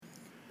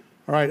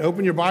All right,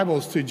 open your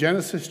Bibles to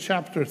Genesis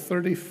chapter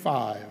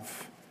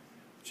 35.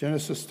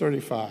 Genesis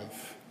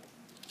 35.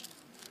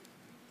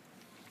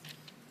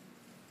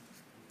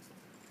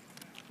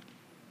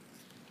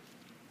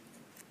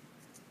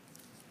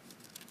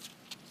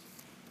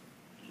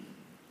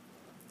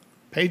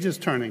 Pages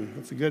turning.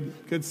 That's a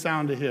good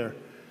sound to hear.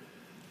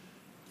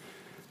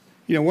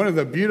 You know, one of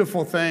the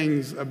beautiful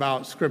things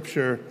about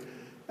Scripture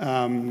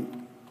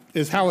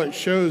is how it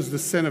shows the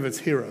sin of its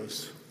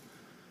heroes.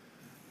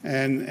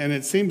 And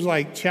it seems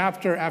like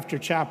chapter after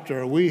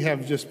chapter, we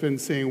have just been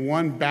seeing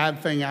one bad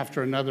thing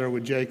after another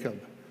with Jacob.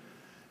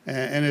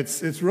 And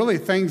it's really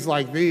things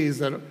like these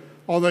that,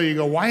 although you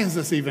go, why is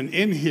this even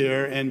in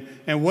here?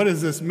 And what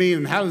does this mean?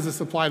 And how does this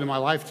apply to my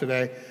life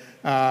today?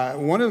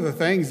 One of the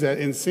things that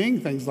in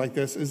seeing things like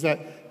this is that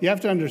you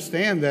have to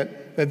understand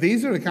that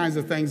these are the kinds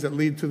of things that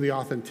lead to the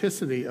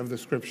authenticity of the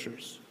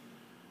Scriptures.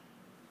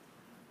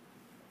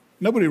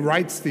 Nobody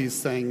writes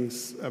these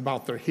things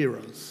about their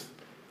heroes.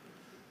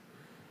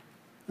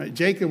 Right?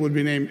 Jacob would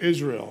be named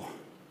Israel.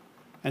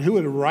 And who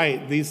would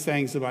write these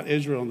things about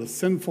Israel and the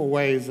sinful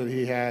ways that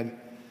he had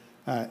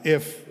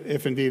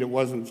if indeed it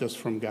wasn't just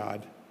from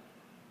God?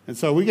 And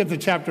so we get to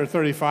chapter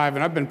 35,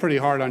 and I've been pretty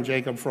hard on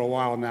Jacob for a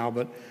while now,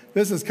 but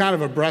this is kind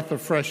of a breath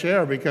of fresh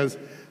air because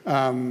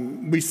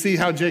we see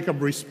how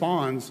Jacob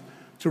responds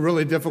to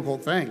really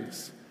difficult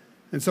things.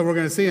 And so we're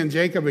going to see in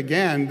Jacob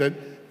again that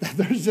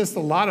there's just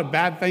a lot of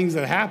bad things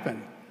that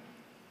happen,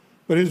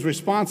 but his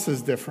response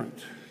is different.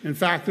 In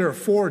fact, there are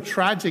 4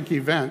 tragic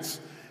events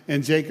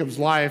in Jacob's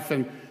life,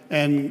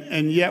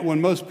 and yet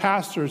when most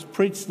pastors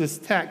preach this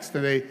text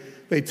and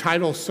they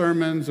title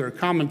sermons or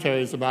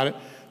commentaries about it,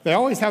 they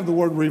always have the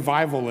word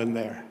revival in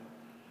there.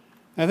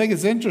 And I think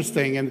it's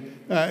interesting,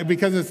 and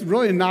because it's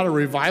really not a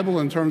revival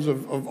in terms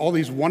of all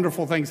these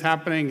wonderful things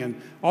happening and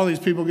all these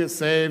people get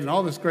saved and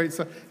all this great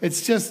stuff.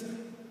 It's just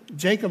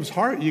Jacob's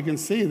heart. You can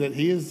see that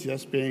he is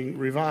just being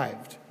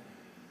revived.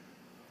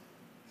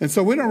 And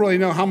so we don't really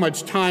know how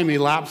much time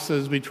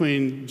elapses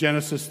between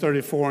Genesis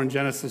 34 and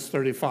Genesis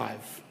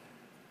 35.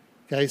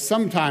 Okay,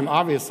 some time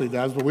obviously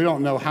does, but we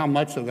don't know how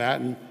much of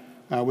that, and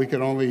we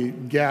can only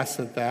guess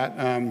at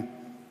that.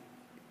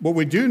 What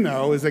we do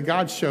know is that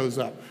God shows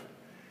up.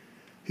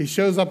 He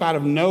shows up out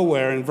of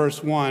nowhere in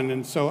verse 1.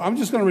 And so I'm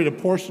just going to read a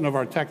portion of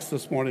our text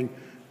this morning,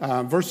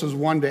 verses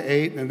 1 to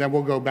 8, and then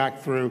we'll go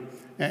back through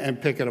and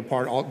pick it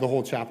apart, the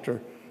whole chapter.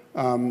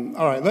 All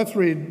right, let's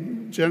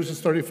read Genesis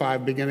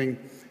 35, beginning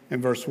in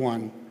verse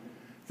 1.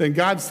 Then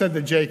God said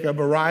to Jacob,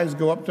 "Arise,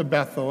 go up to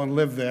Bethel and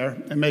live there,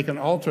 and make an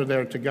altar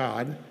there to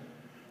God,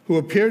 who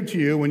appeared to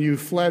you when you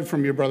fled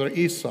from your brother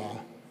Esau."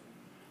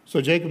 So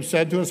Jacob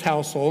said to his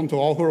household and to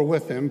all who were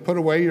with him, "Put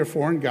away your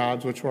foreign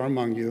gods which are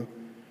among you.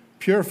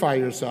 Purify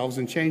yourselves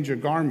and change your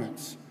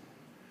garments.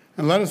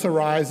 And let us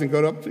arise and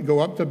go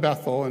up to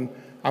Bethel, and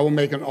I will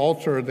make an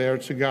altar there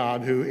to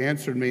God, who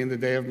answered me in the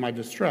day of my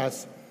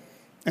distress,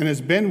 and has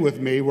been with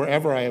me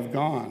wherever I have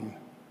gone."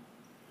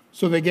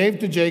 So they gave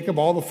to Jacob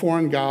all the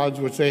foreign gods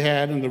which they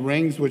had and the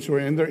rings which were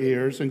in their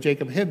ears, and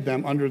Jacob hid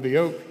them under the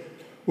oak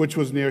which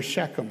was near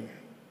Shechem.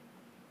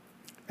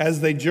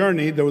 As they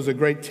journeyed, there was a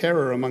great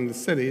terror among the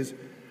cities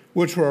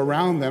which were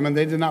around them, and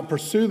they did not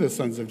pursue the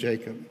sons of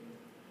Jacob.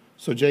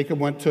 So Jacob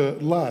went to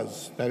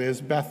Luz, that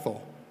is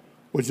Bethel,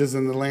 which is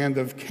in the land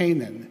of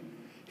Canaan,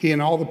 he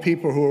and all the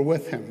people who were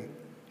with him.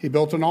 He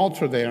built an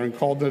altar there and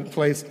called the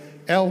place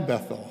El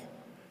Bethel,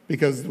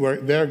 because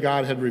there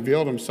God had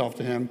revealed himself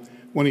to him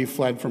when he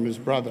fled from his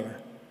brother.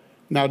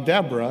 Now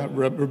Deborah,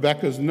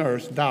 Rebekah's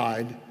nurse,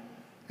 died,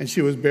 and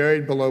she was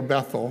buried below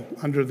Bethel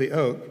under the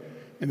oak,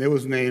 and it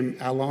was named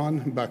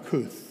Allon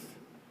Bakuth.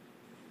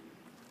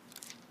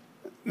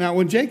 Now,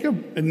 when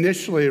Jacob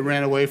initially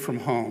ran away from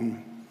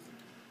home,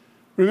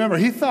 remember,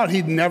 he thought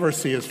he'd never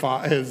see his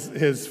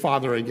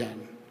father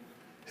again.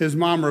 His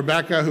mom,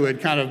 Rebekah, who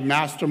had kind of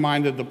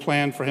masterminded the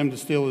plan for him to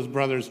steal his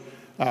brother's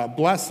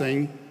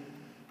blessing,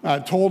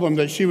 told him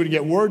that she would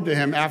get word to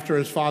him after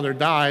his father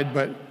died,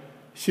 but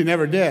she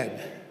never did.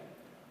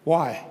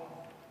 Why?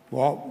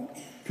 Well,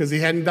 because he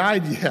hadn't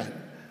died yet.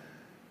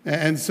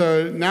 And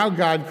so now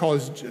God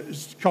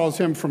calls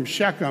him from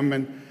Shechem,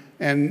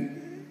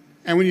 and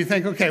when you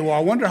think, okay, well, I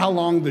wonder how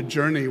long the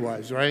journey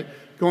was, right?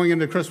 Going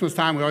into Christmas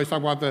time, we always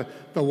talk about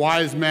the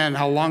wise men,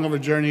 how long of a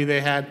journey they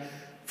had.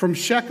 From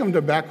Shechem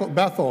to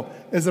Bethel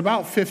is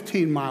about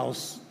 15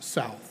 miles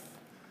south.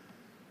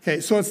 Okay,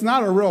 so it's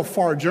not a real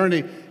far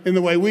journey in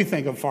the way we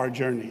think of far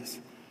journeys,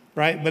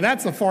 right? But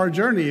that's a far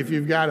journey if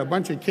you've got a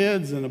bunch of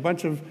kids and a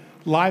bunch of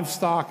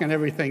livestock and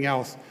everything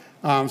else.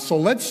 So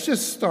let's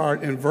just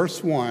start in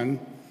verse 1,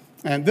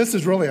 and this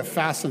is really a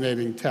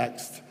fascinating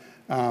text.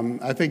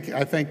 I think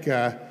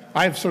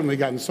I've certainly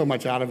gotten so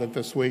much out of it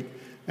this week,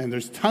 and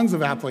there's tons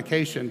of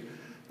application,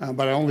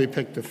 but I only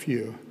picked a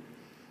few.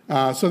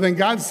 So then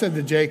God said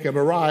to Jacob,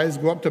 "Arise,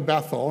 go up to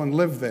Bethel and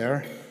live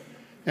there,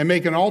 and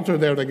make an altar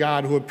there to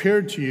God, who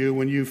appeared to you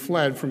when you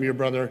fled from your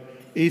brother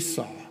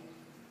Esau."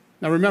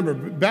 Now remember,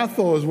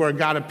 Bethel is where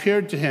God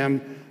appeared to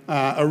him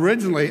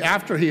originally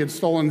after he had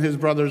stolen his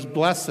brother's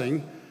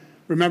blessing.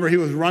 Remember, he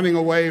was running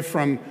away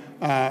from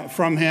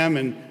from him,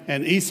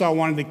 and Esau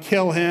wanted to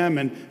kill him,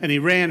 and he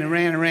ran and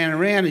ran and ran and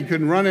ran. He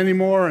couldn't run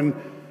anymore, and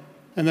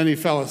then he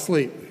fell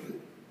asleep.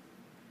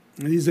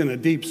 And he's in a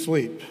deep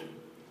sleep.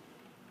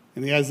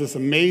 And he has this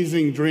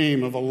amazing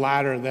dream of a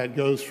ladder that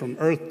goes from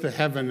earth to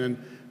heaven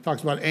and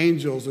talks about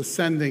angels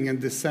ascending and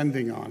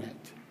descending on it.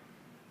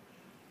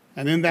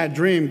 And in that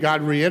dream,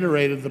 God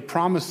reiterated the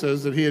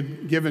promises that he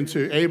had given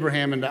to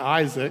Abraham and to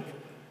Isaac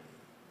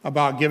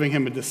about giving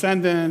him a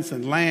descendants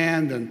and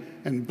land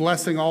and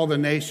blessing all the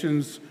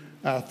nations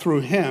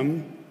through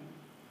him.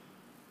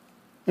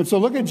 And so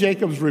look at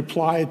Jacob's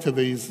reply to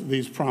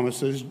these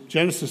promises.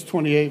 Genesis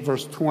 28,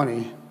 verse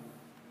 20.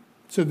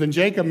 So then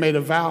Jacob made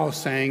a vow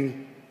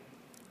saying,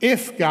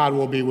 if God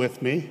will be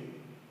with me,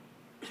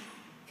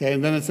 okay,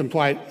 and then it's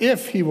implied,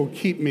 if he will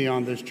keep me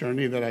on this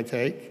journey that I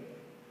take,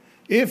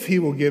 if he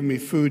will give me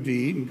food to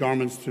eat and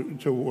garments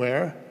to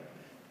wear,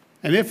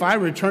 and if I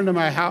return to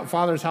my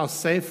father's house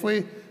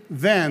safely,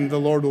 then the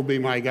Lord will be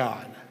my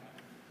God.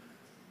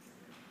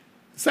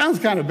 It sounds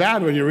kind of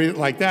bad when you read it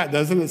like that,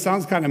 doesn't it? It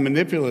sounds kind of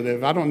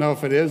manipulative. I don't know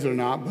if it is or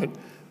not, but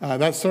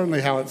that's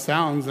certainly how it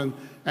sounds.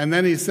 And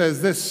then he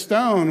says, this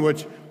stone,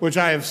 which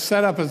I have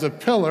set up as a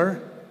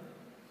pillar,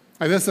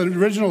 like this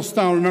original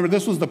stone, remember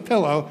this was the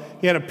pillow.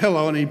 He had a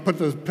pillow, and he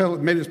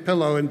made his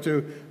pillow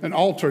into an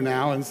altar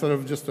now instead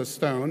of just a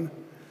stone.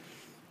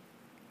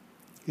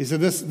 He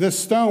said, this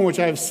stone which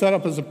I have set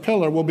up as a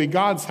pillar will be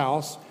God's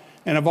house,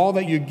 and of all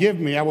that you give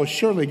me, I will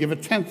surely give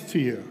 1/10 to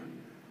you.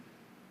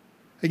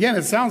 Again,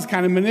 it sounds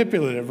kind of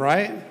manipulative,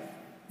 right?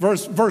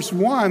 Verse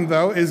 1,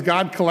 though, is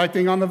God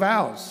collecting on the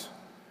vows.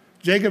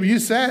 Jacob, you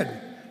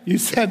said, you're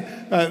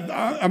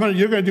going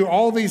to do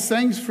all these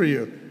things for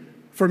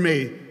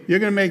me. You're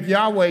going to make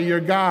Yahweh your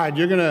God.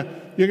 You're going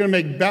to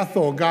make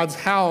Bethel God's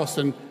house.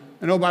 And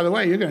oh, by the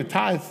way, you're going to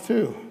tithe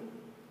too.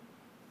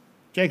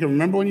 Jacob,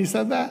 remember when you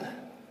said that?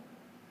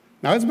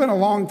 Now, it's been a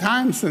long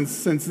time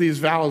since these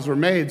vows were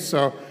made.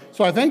 So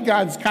I think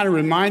God's kind of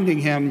reminding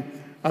him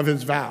of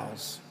his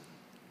vows.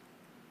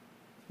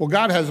 Well,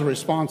 God has a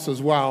response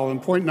as well.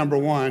 And point number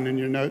 1 in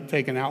your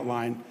note-taken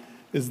outline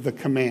is the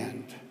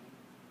command.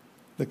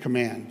 The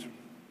command.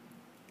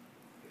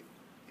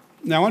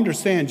 Now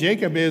understand,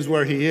 Jacob is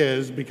where he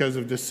is because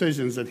of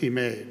decisions that he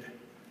made.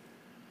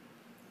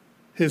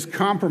 His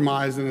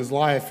compromise in his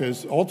life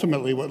is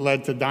ultimately what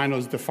led to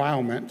Dinah's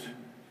defilement.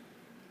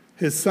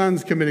 His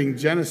sons committing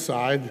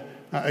genocide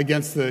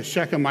against the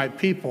Shechemite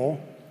people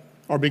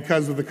are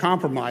because of the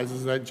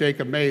compromises that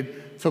Jacob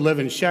made to live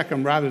in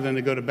Shechem rather than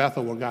to go to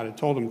Bethel where God had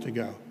told him to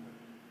go.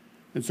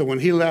 And so when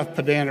he left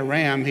Padan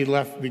Aram, he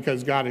left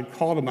because God had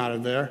called him out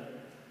of there,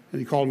 and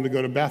he called him to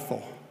go to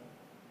Bethel.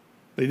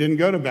 But he didn't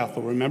go to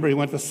Bethel. Remember, he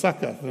went to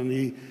Succoth, and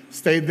he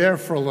stayed there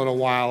for a little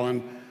while,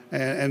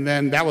 and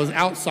then that was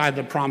outside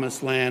the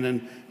promised land.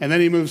 And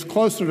then he moves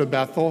closer to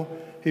Bethel.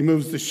 He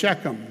moves to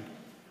Shechem.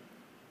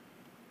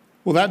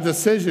 Well, that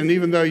decision,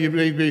 even though you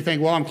maybe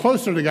think, well, I'm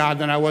closer to God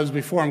than I was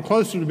before, I'm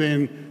closer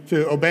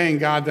to obeying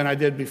God than I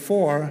did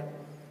before,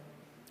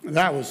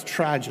 that was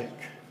tragic.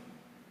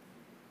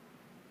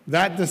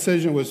 That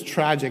decision was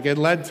tragic. It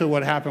led to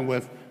what happened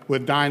with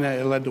Dinah.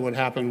 It led to what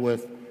happened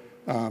with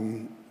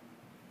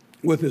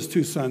his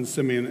 2 sons,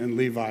 Simeon and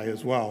Levi,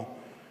 as well.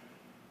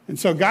 And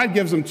so God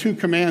gives them 2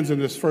 commands in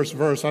this first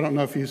verse. I don't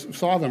know if you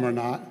saw them or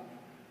not.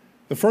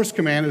 The first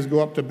command is go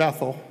up to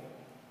Bethel.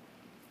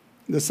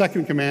 The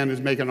second command is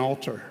make an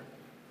altar.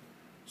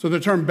 So the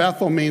term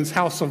Bethel means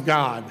house of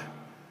God.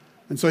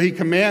 And so he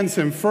commands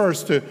him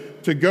first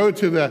to go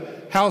to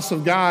the house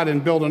of God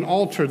and build an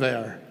altar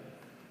there.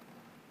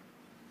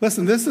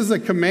 Listen, this is a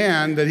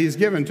command that he's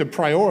given to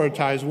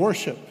prioritize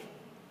worship.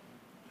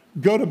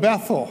 Go to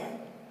Bethel.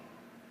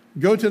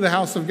 Go to the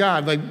house of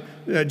God.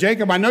 Like,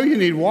 Jacob, I know you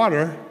need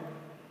water,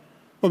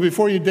 but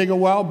before you dig a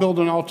well, build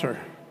an altar.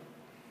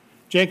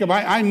 Jacob,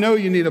 I know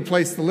you need a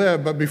place to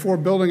live, but before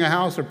building a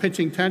house or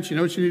pitching tents, you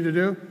know what you need to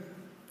do?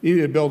 You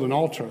need to build an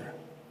altar.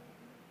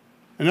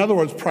 In other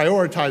words,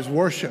 prioritize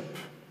worship.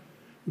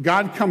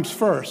 God comes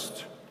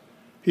first.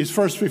 He's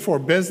first before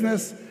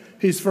business.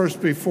 He's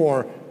first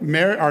before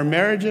our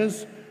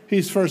marriages.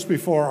 He's first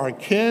before our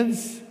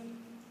kids.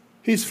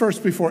 He's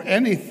first before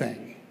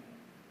anything.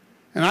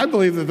 And I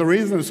believe that the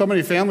reason so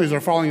many families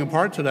are falling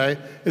apart today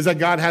is that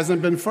God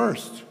hasn't been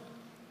first.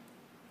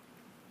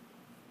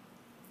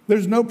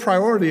 There's no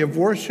priority of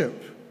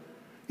worship,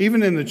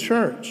 even in the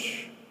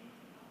church.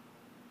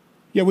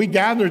 Yet we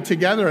gather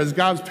together as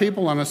God's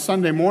people on a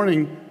Sunday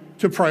morning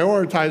to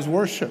prioritize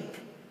worship.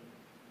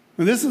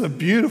 And this is a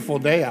beautiful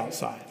day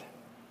outside.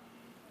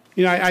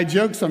 You know, I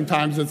joke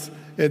sometimes.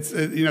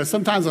 It's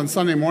sometimes on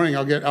Sunday morning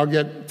I'll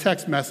get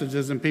text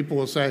messages and people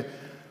will say,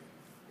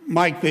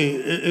 Mike,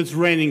 it's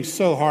raining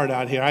so hard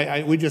out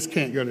here. We just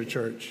can't go to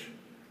church.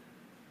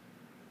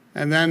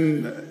 And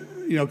then,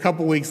 a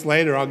couple weeks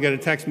later, I'll get a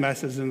text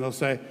message and they'll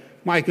say,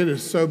 Mike, it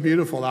is so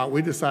beautiful out.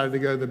 We decided to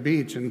go to the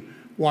beach and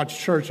watch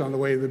church on the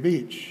way to the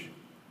beach.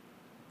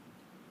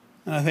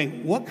 And I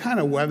think, what kind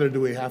of weather do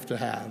we have to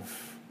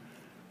have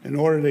in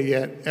order to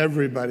get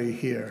everybody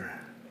here?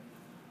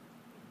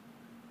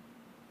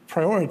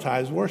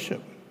 Prioritize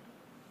worship.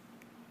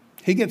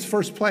 He gets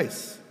first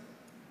place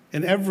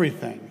in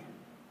everything.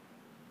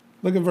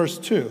 Look at verse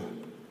 2.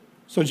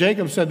 So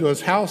Jacob said to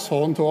his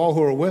household and to all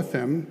who are with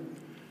him,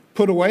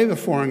 "Put away the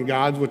foreign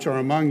gods which are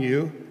among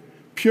you,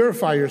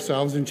 purify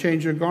yourselves and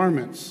change your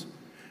garments.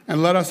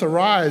 And let us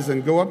arise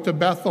and go up to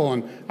Bethel,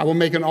 and I will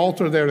make an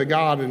altar there to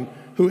God, and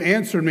who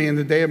answered me in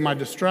the day of my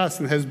distress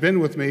and has been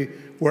with me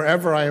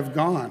wherever I have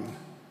gone."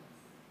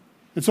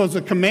 And so it's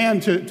a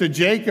command to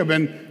Jacob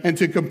and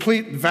to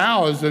complete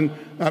vows, and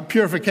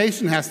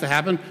purification has to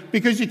happen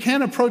because you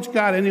can't approach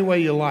God any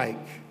way you like.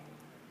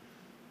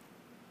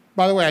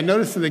 By the way, I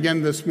noticed it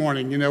again this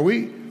morning.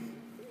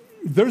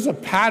 There's a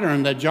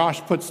pattern that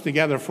Josh puts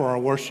together for our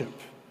worship.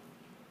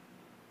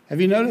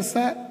 Have you noticed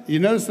that? You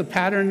notice the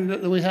pattern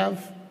that we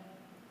have?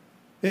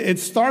 It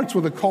starts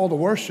with a call to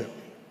worship.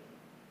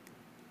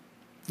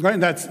 Right?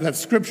 That's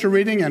scripture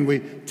reading, and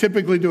we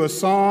typically do a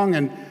song,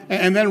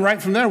 and then right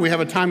from there we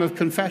have a time of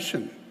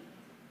confession.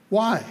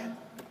 Why?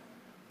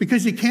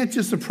 Because you can't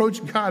just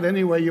approach God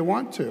any way you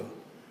want to.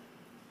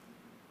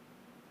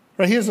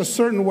 Right? He has a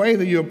certain way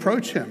that you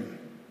approach him.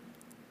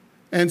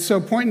 And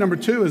so point number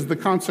 2 is the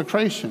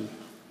consecration.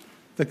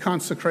 The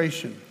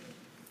consecration.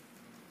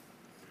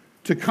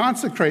 To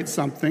consecrate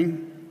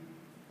something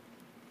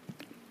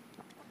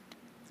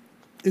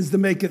is to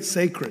make it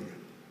sacred.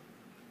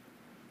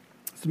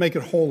 It's to make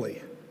it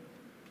holy.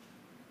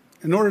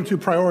 In order to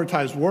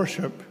prioritize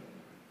worship,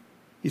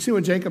 you see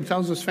what Jacob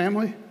tells his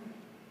family?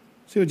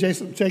 See what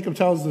Jacob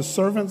tells the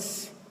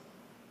servants?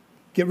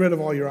 Get rid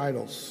of all your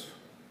idols.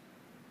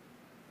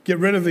 Get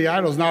rid of the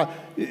idols. Now,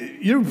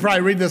 you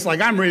probably read this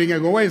like I'm reading it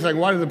and go, wait a second,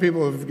 why do the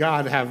people of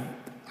God have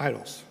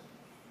idols?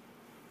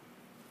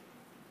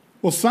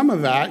 Well, some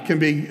of that can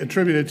be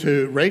attributed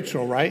to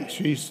Rachel, right?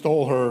 She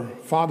stole her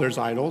father's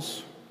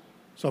idols,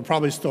 so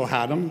probably still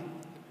had them.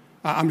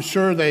 I'm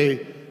sure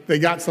they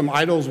got some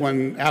idols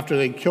after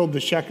they killed the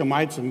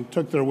Shechemites and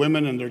took their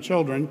women and their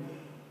children,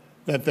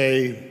 that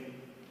they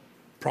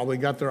probably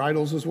got their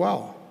idols as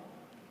well.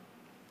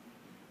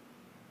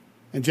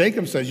 And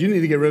Jacob says, you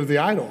need to get rid of the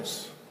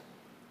idols.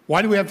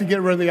 Why do we have to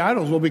get rid of the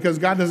idols? Well, because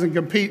God doesn't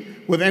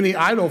compete with any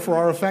idol for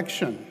our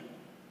affection.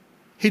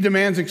 He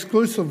demands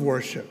exclusive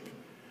worship.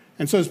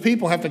 And so his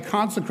people have to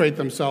consecrate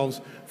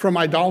themselves from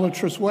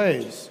idolatrous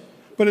ways.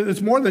 But it's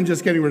more than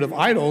just getting rid of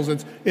idols.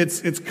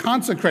 It's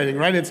consecrating,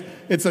 right?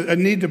 It's a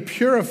need to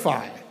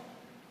purify.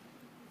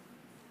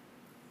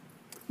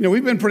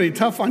 We've been pretty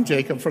tough on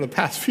Jacob for the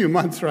past few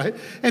months, right?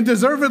 And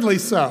deservedly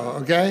so,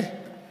 okay?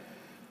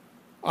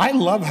 I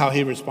love how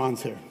he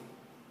responds here.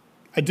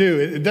 I do.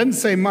 It doesn't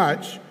say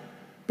much,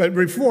 but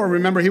before,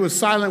 remember, he was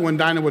silent when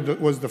Dinah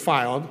was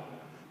defiled,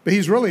 but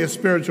he's really a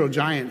spiritual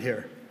giant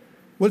here.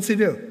 What's he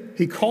do?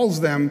 He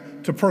calls them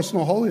to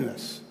personal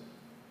holiness.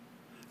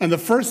 And the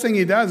first thing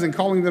he does in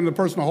calling them to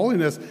personal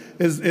holiness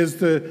is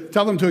to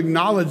tell them to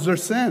acknowledge their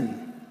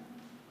sin.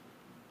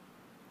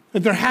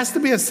 That there has to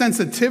be a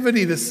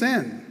sensitivity to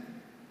sin.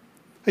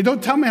 Hey,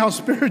 don't tell me how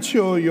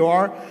spiritual you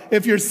are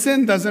if your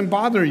sin doesn't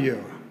bother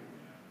you.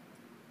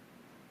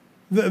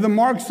 The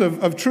marks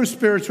of true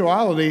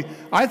spirituality,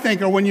 I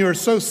think, are when you are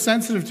so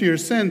sensitive to your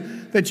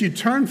sin that you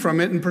turn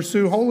from it and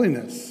pursue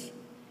holiness.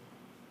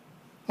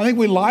 I think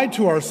we lie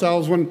to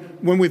ourselves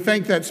when we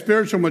think that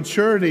spiritual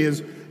maturity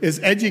is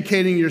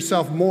educating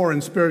yourself more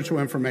in spiritual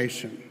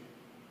information.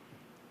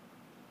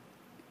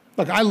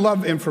 Look, I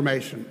love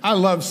information. I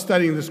love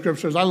studying the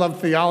scriptures. I love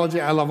theology.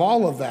 I love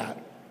all of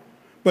that.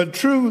 But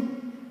true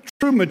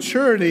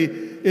maturity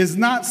is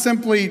not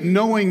simply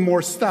knowing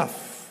more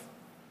stuff.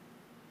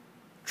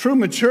 True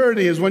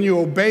maturity is when you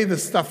obey the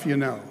stuff you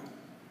know.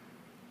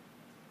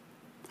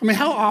 I mean,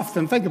 how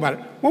often, think about it,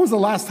 when was the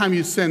last time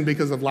you sinned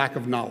because of lack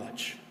of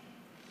knowledge?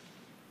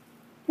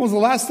 When was the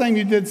last time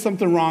you did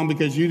something wrong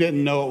because you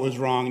didn't know it was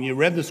wrong, and you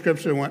read the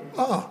scripture and went,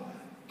 oh,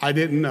 I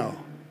didn't know?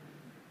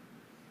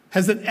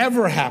 Has it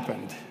ever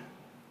happened?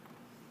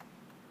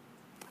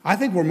 I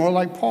think we're more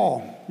like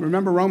Paul.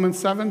 Remember Romans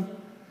 7?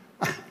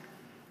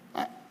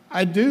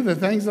 I do the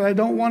things that I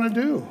don't want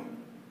to do.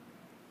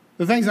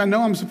 The things I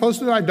know I'm supposed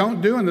to do, I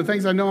don't do, and the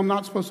things I know I'm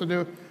not supposed to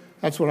do,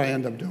 that's what I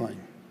end up doing.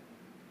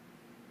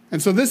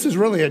 And so this is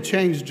really a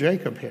changed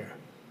Jacob here.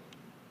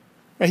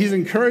 He's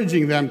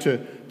encouraging them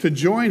to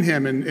join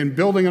him in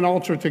building an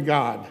altar to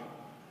God.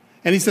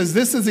 And he says,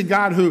 this is the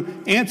God who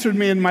answered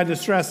me in my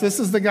distress. This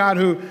is the God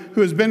who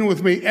has been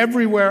with me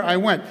everywhere I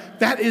went.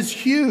 That is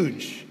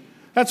huge.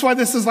 That's why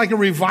this is like a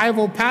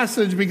revival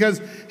passage, because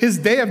his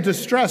day of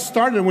distress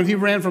started when he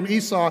ran from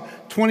Esau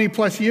 20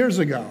 plus years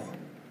ago.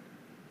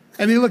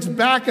 And he looks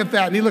back at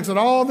that, and he looks at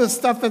all this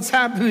stuff that's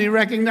happened, and he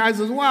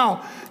recognizes,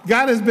 wow,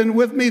 God has been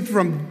with me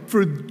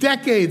through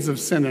decades of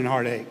sin and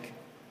heartache.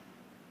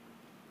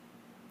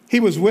 He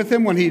was with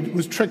him when he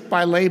was tricked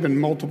by Laban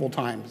multiple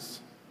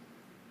times.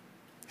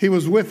 He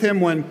was with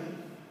him when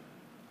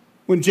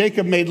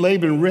Jacob made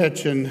Laban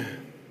rich and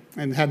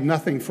had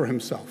nothing for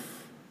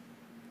himself.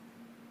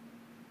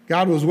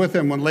 God was with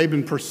him when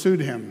Laban pursued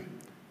him.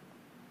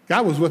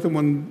 God was with him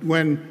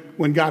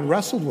when God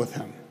wrestled with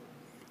him.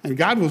 And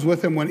God was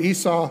with him when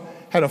Esau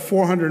had a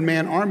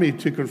 400-man army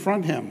to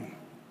confront him.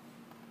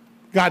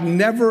 God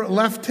never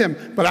left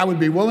him. But I would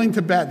be willing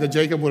to bet that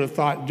Jacob would have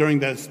thought during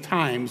those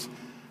times,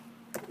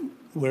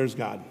 where's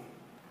God?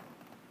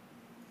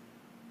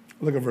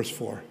 Look at verse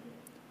 4.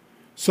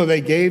 So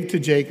they gave to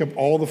Jacob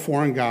all the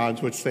foreign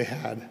gods which they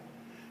had,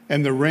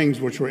 and the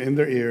rings which were in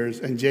their ears,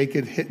 and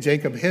Jacob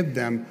hid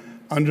them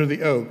under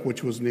the oak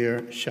which was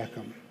near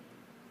Shechem.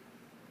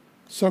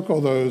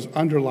 Circle those,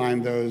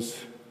 underline those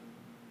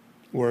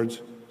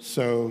words,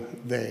 so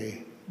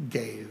they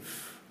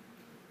gave.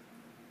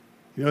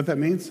 You know what that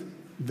means?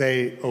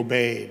 They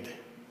obeyed.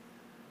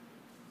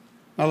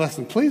 Now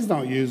listen, please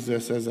don't use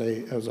this as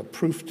a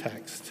proof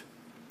text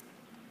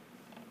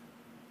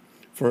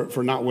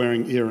for not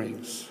wearing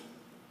earrings.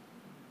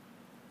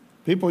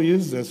 People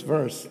use this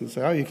verse and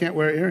say, oh, you can't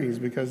wear earrings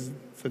because it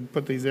said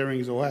put these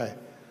earrings away.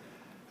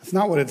 That's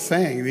not what it's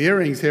saying. The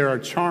earrings here are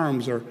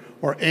charms or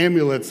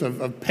amulets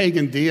of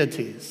pagan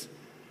deities,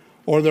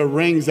 or the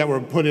rings that were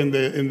put in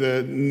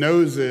the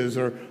noses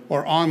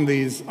or on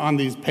these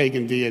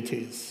pagan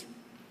deities.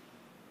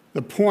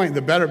 The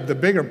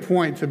bigger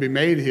point to be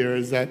made here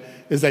is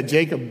that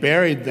Jacob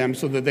buried them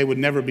so that they would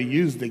never be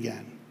used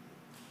again.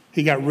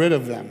 He got rid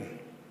of them,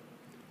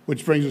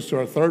 which brings us to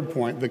our third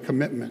point, the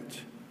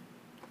commitment.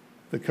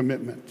 The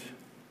commitment.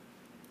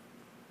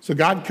 So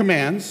God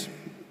commands,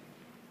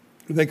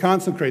 they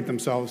consecrate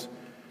themselves,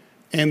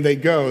 and they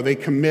go, they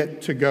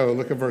commit to go.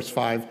 Look at verse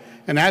 5.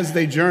 And as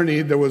they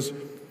journeyed, there was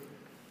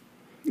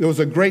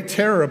a great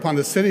terror upon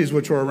the cities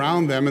which were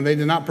around them, and they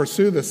did not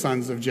pursue the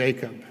sons of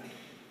Jacob.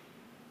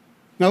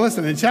 Now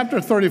listen, in chapter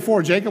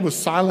 34, Jacob was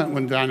silent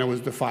when Dinah was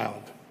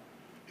defiled.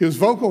 He was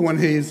vocal when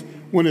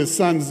his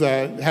sons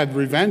had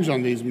revenge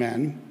on these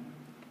men.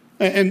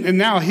 And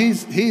now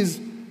he's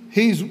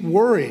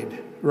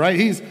worried, right?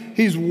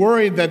 He's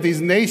worried that these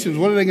nations,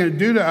 what are they going to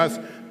do to us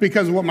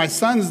because of what my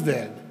sons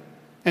did?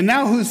 And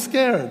now who's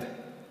scared?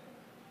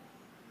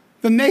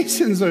 The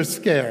nations are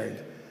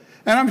scared.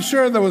 And I'm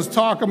sure there was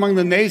talk among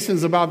the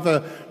nations about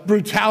the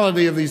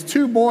brutality of these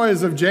two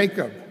boys of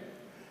Jacob.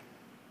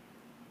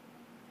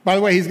 By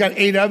the way, he's got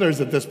 8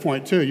 others at this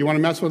point too. You want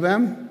to mess with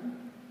them?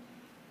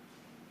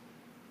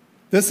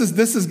 This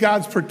is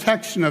God's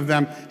protection of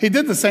them. He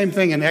did the same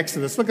thing in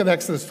Exodus. Look at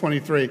Exodus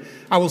 23.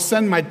 I will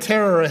send my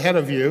terror ahead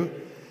of you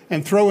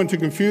and throw into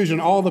confusion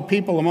all the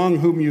people among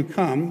whom you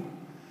come,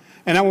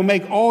 and I will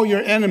make all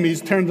your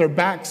enemies turn their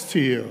backs to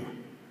you.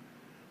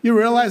 You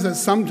realize that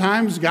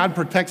sometimes God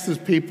protects his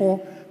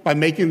people by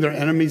making their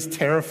enemies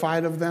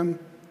terrified of them?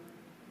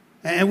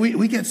 And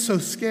we get so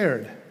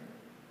scared.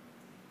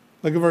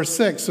 Look at verse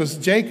 6. So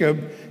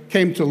Jacob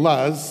came to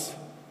Luz.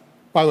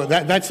 By the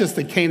way, that's just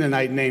the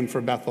Canaanite name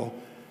for Bethel.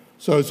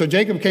 So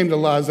Jacob came to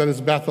Luz, that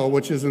is Bethel,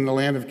 which is in the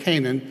land of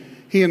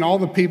Canaan, he and all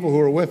the people who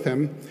were with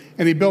him,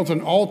 and he built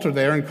an altar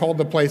there and called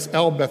the place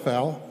El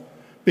Bethel,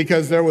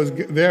 because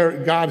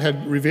there God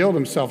had revealed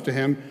himself to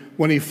him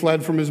when he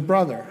fled from his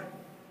brother.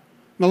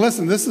 Now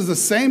listen, this is the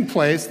same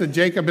place that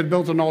Jacob had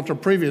built an altar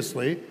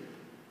previously,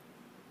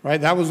 right?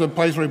 That was the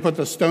place where he put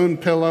the stone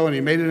pillow and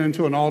he made it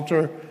into an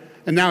altar.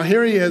 And now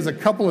here he is a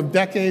couple of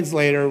decades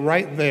later,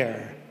 right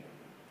there.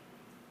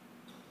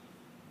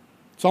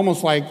 It's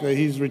almost like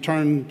he's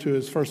returned to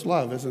his first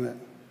love, isn't it?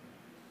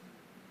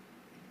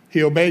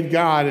 He obeyed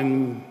God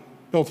and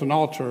built an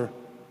altar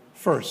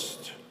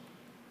first.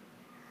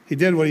 He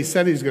did what he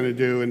said he's going to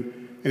do,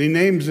 and he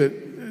names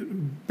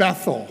it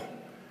Bethel.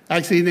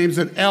 Actually, he names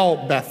it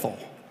El Bethel.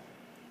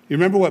 You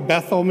remember what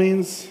Bethel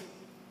means?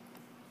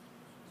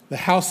 The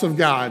house of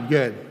God.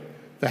 Good.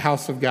 The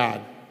house of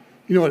God.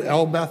 You know what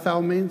El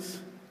Bethel means?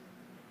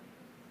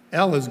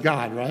 El is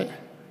God, right?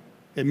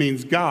 It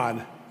means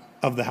God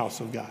of the house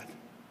of God.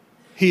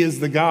 He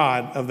is the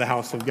God of the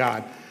house of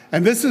God.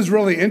 And this is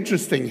really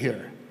interesting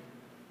here.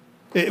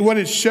 What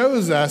it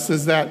shows us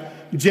is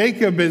that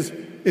Jacob is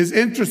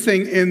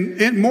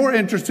more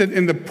interested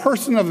in the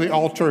person of the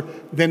altar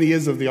than he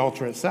is of the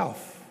altar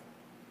itself.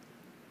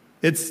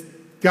 It's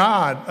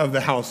God of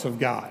the house of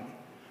God.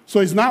 So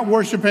he's not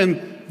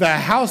worshiping the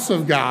house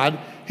of God,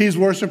 he's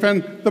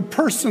worshiping the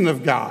person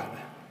of God.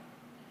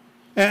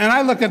 And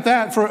I look at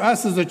that for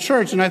us as a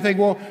church, and I think,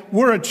 well,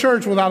 we're a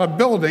church without a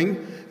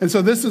building, and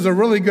so this is a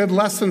really good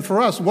lesson for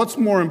us. What's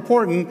more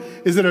important?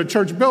 Is it a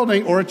church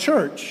building or a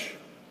church?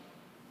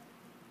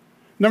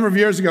 A number of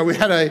years ago, we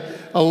had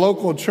a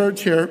local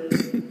church here,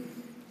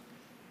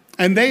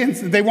 and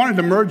they wanted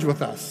to merge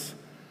with us.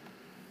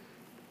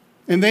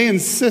 And they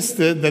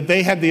insisted that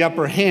they had the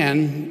upper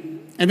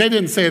hand, and they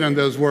didn't say it in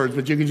those words,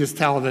 but you can just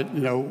tell that,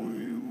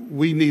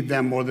 we need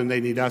them more than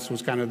they need us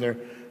was kind of their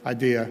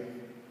idea.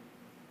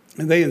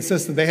 And they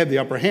insisted they had the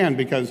upper hand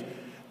because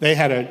they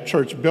had a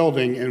church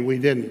building and we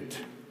didn't.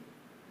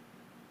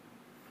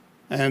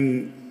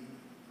 And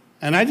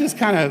I just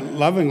kind of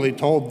lovingly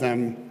told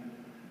them,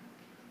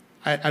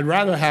 I'd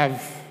rather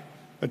have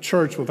a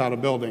church without a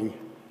building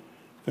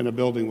than a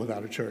building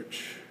without a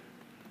church.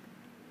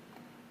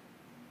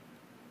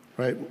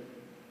 Right?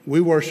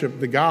 We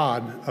worship the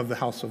God of the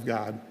house of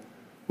God.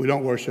 We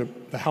don't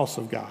worship the house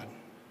of God.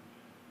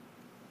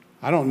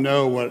 I don't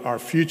know what our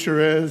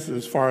future is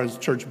as far as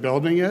church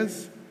building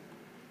is,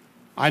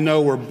 I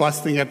know we're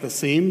busting at the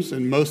seams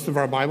in most of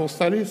our Bible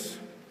studies.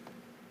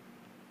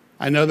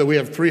 I know that we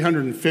have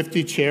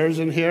 350 chairs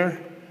in here,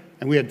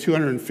 and we had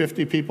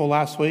 250 people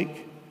last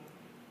week.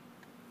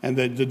 And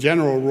the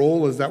general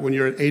rule is that when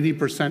you're at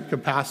 80%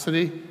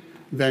 capacity,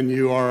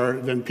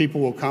 then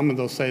people will come and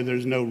they'll say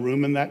there's no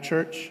room in that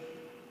church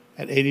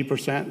at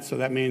 80%. So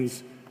that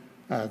means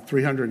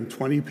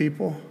 320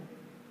 people.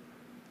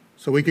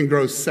 So we can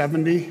grow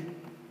 70. It's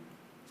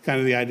kind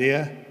of the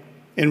idea.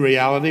 In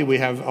reality, we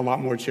have a lot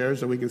more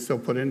chairs that we can still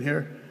put in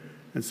here.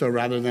 And so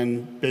rather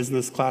than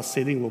business class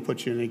seating, we'll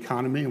put you in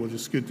economy and we'll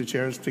just scoot the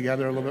chairs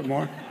together a little bit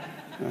more.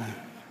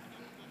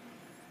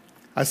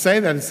 I say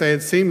that to say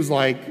it seems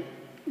like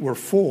we're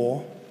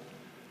full,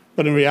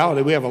 but in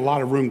reality, we have a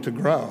lot of room to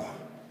grow.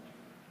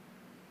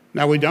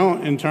 Now, we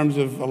don't in terms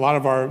of a lot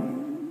of our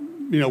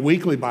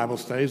weekly Bible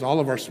studies. All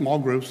of our small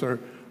groups are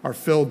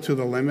filled to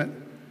the limit.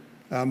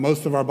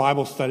 Most of our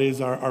Bible studies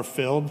are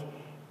filled,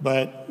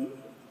 but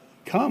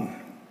come.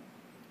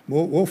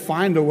 We'll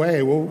find a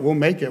way. We'll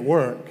make it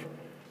work.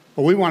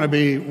 But we want to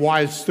be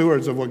wise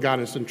stewards of what God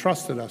has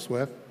entrusted us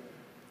with.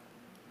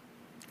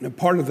 And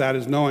part of that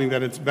is knowing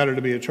that it's better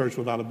to be a church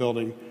without a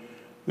building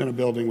than a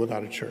building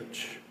without a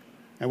church.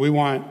 And we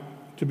want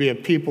to be a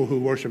people who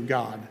worship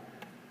God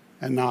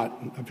and not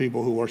a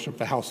people who worship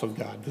the house of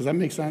God. Does that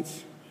make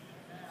sense?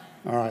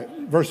 All right,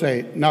 verse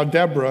 8. Now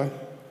Deborah,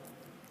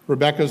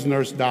 Rebekah's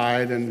nurse,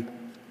 died,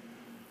 and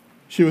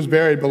she was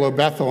buried below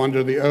Bethel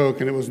under the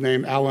oak, and it was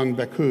named Allon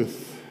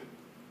Bacuth.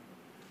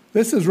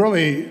 This is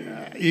really,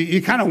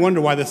 you kind of wonder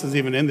why this is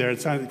even in there.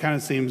 It kind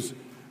of seems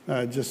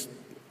just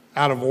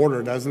out of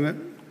order, doesn't it?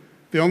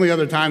 The only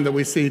other time that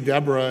we see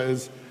Deborah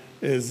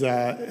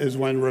is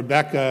when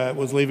Rebekah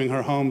was leaving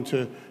her home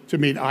to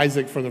meet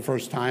Isaac for the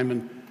first time,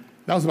 and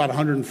that was about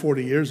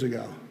 140 years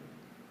ago.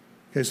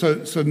 Okay,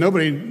 so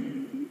nobody,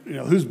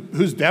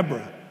 who's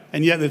Deborah?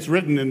 And yet it's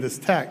written in this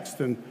text.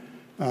 And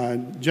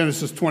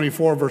Genesis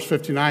 24, verse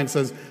 59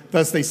 says,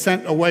 thus they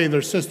sent away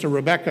their sister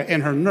Rebekah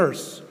and her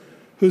nurse.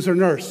 Who's her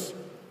nurse?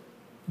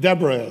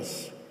 Deborah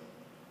is,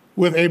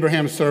 with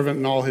Abraham's servant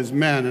and all his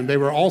men. And they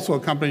were also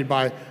accompanied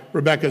by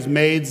Rebekah's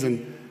maids,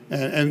 and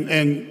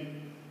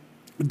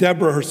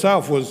Deborah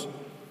herself was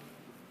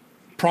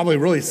probably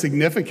really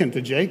significant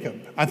to Jacob.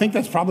 I think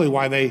that's probably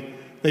why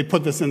they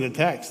put this in the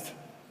text.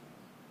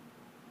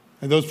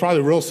 And there was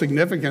probably real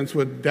significance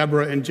with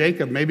Deborah and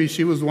Jacob. Maybe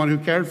she was the one who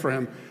cared for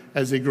him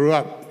as he grew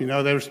up.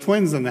 There's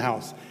twins in the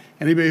house.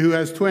 Anybody who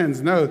has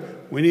twins, no,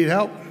 we need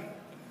help.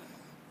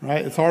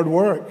 Right? It's hard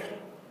work.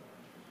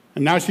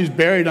 And now she's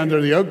buried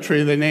under the oak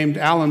tree they named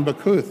Allon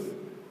Bacuth. You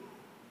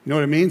know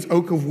what it means?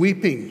 Oak of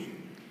weeping.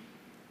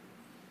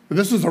 But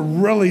this is a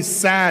really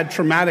sad,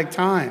 traumatic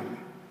time.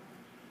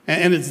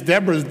 And it's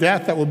Deborah's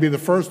death that will be the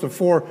first of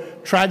 4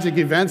 tragic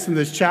events in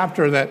this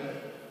chapter that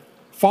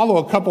follow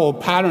a couple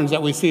of patterns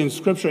that we see in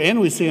Scripture and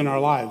we see in our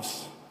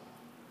lives.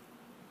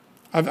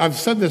 I've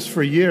said this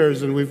for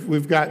years, and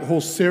we've got a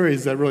whole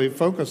series that really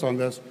focus on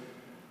this.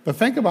 But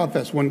think about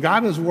this. When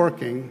God is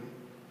working,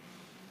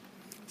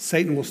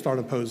 Satan will start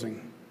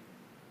opposing.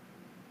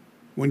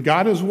 When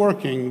God is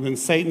working, then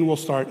Satan will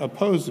start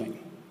opposing.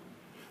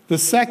 The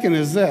second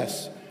is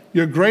this.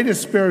 Your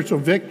greatest spiritual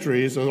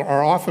victories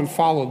are often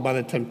followed by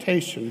the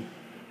temptation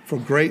for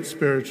great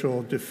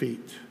spiritual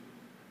defeat.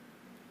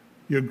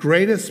 Your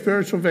greatest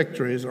spiritual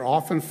victories are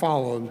often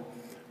followed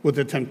with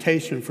the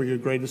temptation for your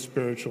greatest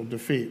spiritual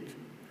defeat.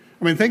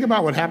 Think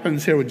about what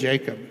happens here with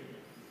Jacob.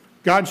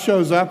 God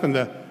shows up in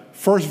the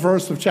first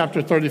verse of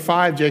chapter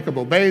 35. Jacob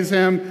obeys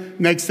him.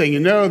 Next thing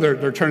you know,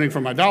 they're turning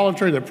from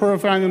idolatry. They're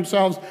purifying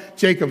themselves.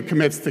 Jacob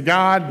commits to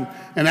God.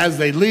 And as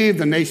they leave,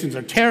 the nations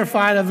are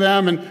terrified of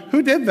them. And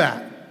who did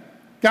that?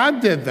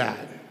 God did that.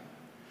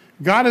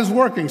 God is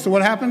working. So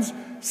what happens?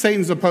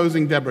 Satan's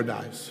opposing. Deborah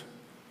dies.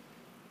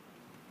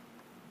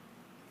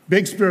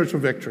 Big spiritual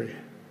victory.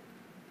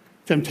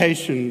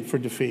 Temptation for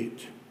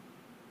defeat.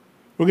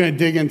 We're going to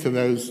dig into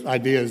those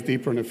ideas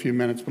deeper in a few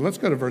minutes, but let's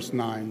go to verse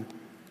 9.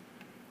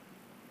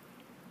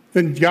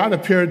 Then God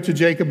appeared to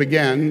Jacob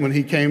again when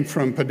he came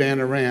from Padan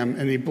Aram,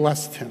 and he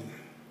blessed him.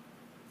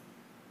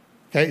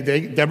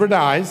 Okay, Deborah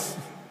dies.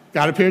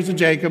 God appears to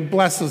Jacob,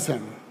 blesses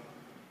him.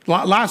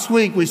 Last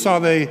week we saw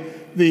the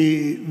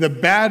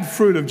bad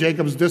fruit of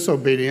Jacob's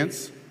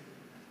disobedience,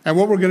 and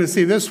what we're going to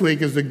see this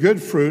week is the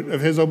good fruit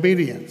of his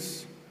obedience.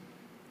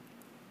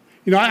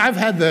 I've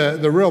had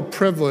the real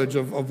privilege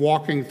of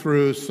walking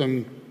through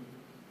some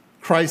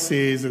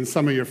crises in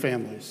some of your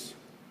families.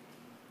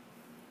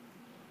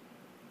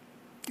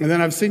 And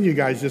then I've seen you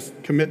guys just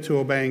commit to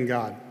obeying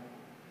God.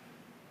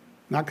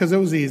 Not because it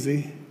was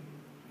easy,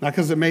 not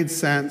because it made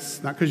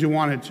sense, not because you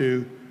wanted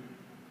to,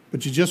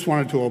 but you just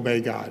wanted to obey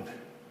God.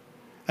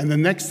 And the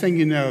next thing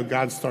you know,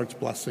 God starts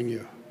blessing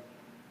you.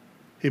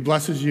 He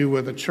blesses you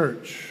with a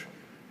church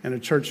and a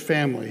church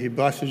family. He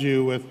blesses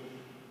you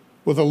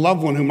with a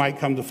loved one who might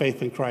come to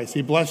faith in Christ.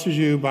 He blesses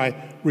you by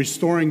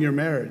restoring your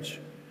marriage.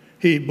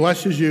 He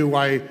blesses you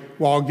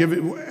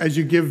as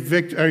you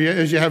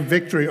have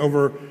victory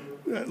over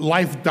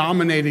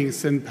life-dominating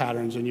sin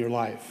patterns in your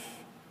life.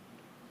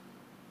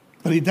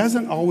 But he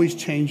doesn't always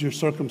change your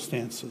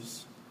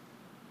circumstances.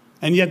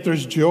 And yet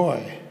there's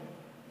joy.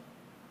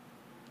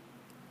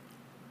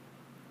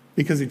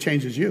 Because he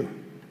changes you.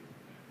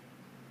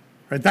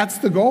 Right? That's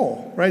the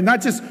goal, right?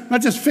 Not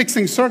just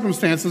fixing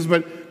circumstances,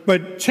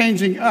 but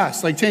changing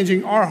us, like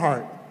changing our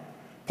heart.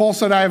 Paul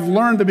said, I have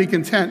learned to be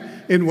content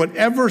in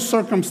whatever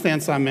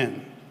circumstance I'm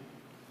in.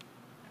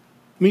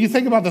 I mean, you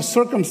think about the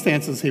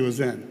circumstances he was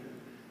in.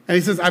 And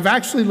he says, I've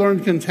actually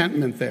learned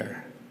contentment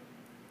there.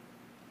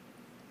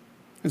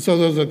 And so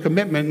there's a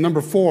commitment.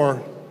 Number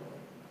 4,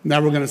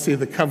 now we're going to see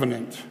the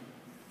covenant.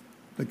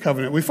 The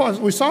covenant. We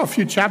saw a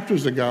few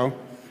chapters ago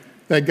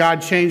that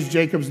God changed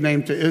Jacob's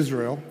name to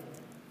Israel.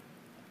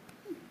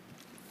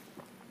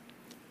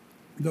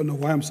 Don't know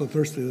why I'm so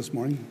thirsty this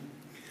morning.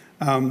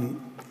 And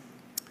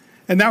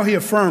now he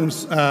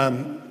affirms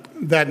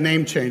that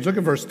name change. Look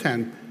at verse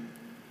 10.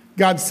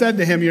 God said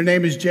to him, your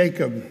name is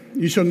Jacob.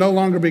 You shall no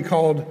longer be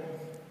called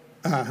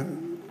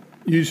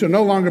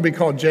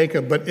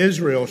Jacob, but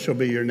Israel shall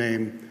be your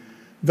name.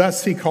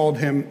 Thus he called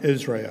him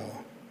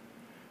Israel.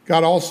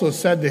 God also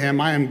said to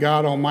him, I am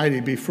God Almighty.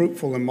 Be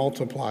fruitful and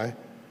multiply.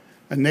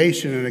 A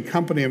nation and a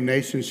company of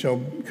nations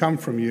shall come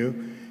from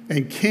you,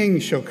 and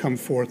kings shall come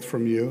forth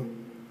from you.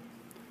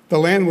 The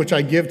land which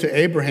I give to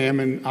Abraham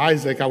and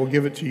Isaac, I will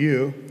give it to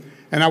you,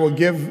 and I will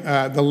give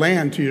the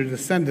land to your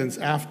descendants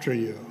after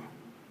you.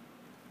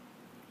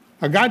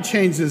 Now, God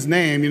changed his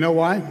name. You know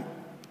why?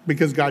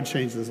 Because God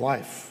changed his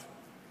life.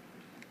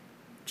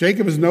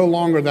 Jacob is no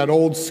longer that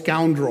old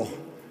scoundrel.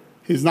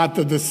 He's not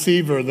the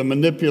deceiver, the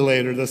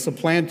manipulator, the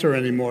supplanter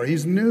anymore.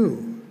 He's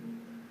new.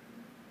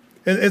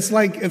 It's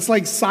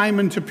like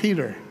Simon to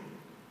Peter.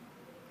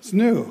 It's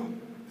new.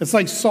 It's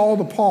like Saul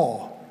to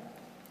Paul.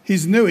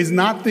 He's new. He's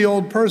not the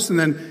old person.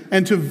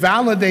 And to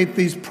validate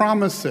these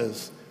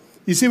promises,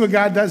 you see what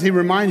God does? He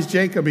reminds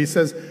Jacob, he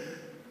says,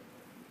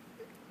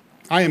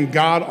 I am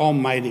God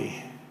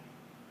Almighty.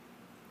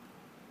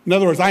 In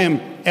other words, I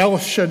am El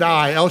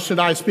Shaddai. El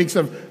Shaddai speaks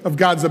of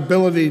God's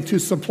ability to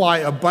supply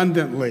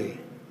abundantly.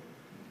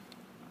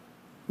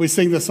 We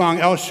sing the song,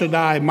 El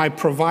Shaddai, my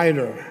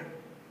provider.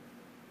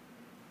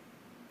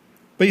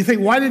 But you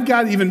think, why did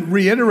God even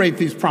reiterate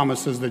these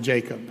promises to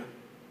Jacob?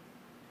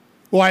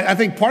 Well, I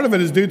think part of it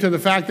is due to the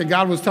fact that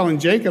God was telling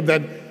Jacob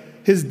that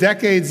his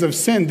decades of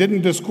sin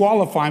didn't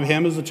disqualify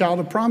him as a child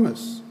of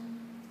promise.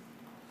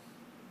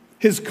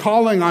 His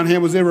calling on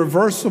him was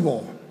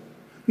irreversible.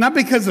 Not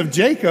because of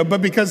Jacob,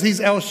 but because he's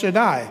El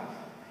Shaddai.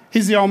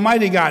 He's the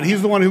Almighty God.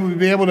 He's the one who would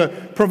be able to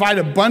provide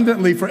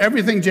abundantly for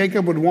everything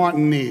Jacob would want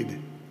and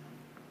need.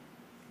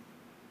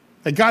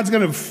 That God's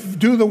going to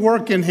do the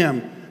work in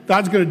him.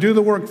 God's going to do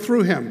the work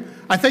through him.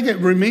 I think it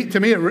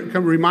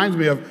reminds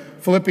me of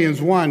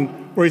Philippians 1,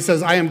 where he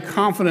says, I am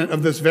confident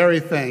of this very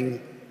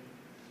thing,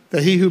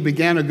 that he who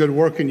began a good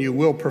work in you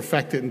will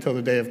perfect it until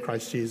the day of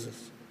Christ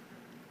Jesus.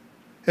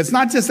 It's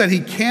not just that he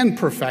can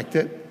perfect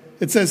it.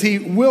 It says he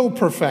will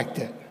perfect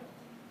it.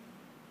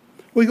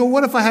 We go,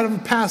 what if I had a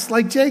past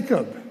like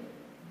Jacob?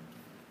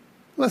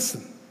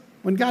 Listen,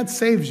 when God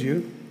saves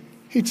you,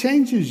 he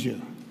changes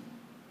you.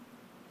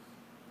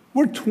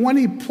 We're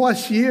 20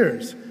 plus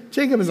years.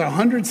 Jacob is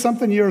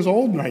 100-something years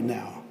old right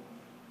now.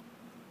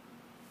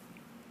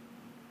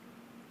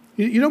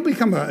 You don't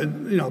become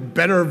a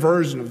better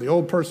version of the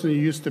old person you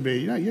used to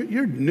be.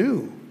 You're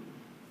new,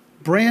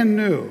 brand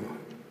new.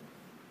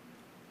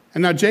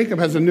 And now Jacob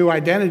has a new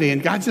identity,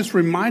 and God's just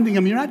reminding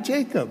him, you're not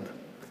Jacob.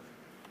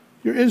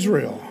 You're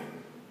Israel.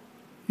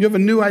 You have a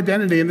new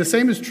identity, and the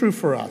same is true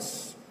for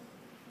us.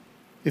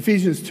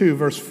 Ephesians 2,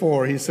 verse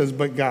 4, he says,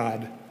 But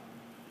God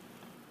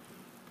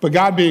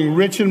being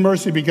rich in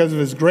mercy because of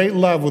his great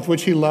love with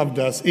which he loved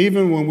us,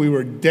 even when we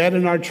were dead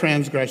in our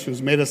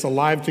transgressions, made us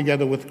alive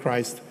together with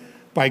Christ.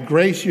 By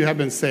grace you have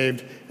been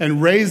saved,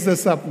 and raised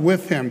us up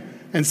with him,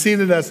 and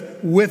seated us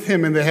with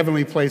him in the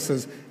heavenly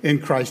places in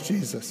Christ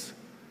Jesus.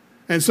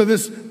 And so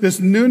this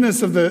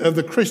newness of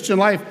the Christian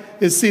life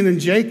is seen in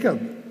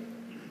Jacob.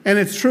 And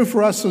it's true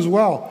for us as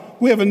well.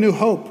 We have a new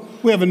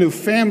hope. We have a new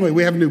family.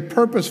 We have a new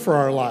purpose for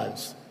our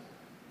lives.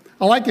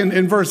 I like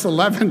in verse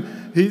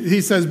 11, he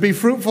says, be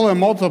fruitful and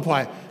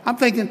multiply. I'm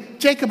thinking,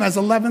 Jacob has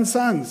 11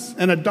 sons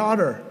and a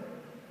daughter.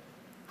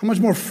 How much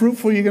more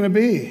fruitful are you going to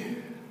be?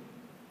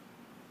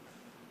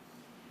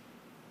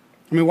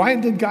 I mean, why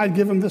did God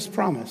give him this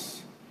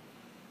promise?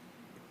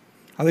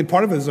 I think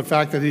part of it is the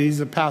fact that he needs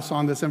to pass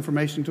on this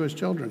information to his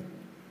children.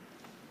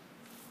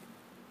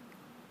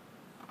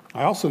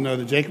 I also know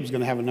that Jacob's going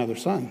to have another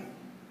son.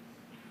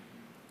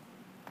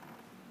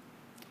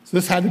 So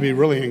this had to be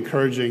really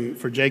encouraging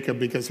for Jacob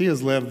because he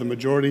has lived the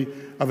majority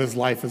of his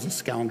life as a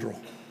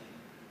scoundrel.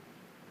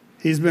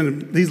 He's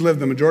lived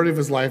the majority of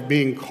his life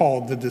being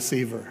called the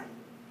deceiver.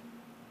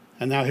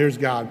 And now here's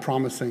God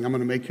promising, I'm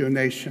going to make you a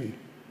nation,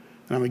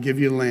 and I'm going to give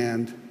you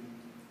land.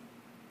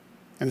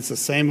 And it's the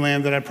same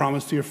land that I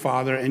promised to your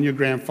father and your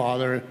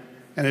grandfather,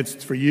 and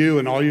it's for you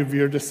and all of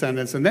your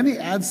descendants. And then he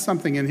adds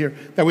something in here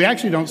that we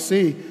actually don't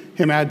see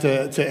him add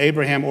to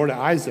Abraham or to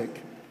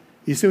Isaac.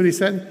 You see what he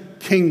said?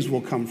 Kings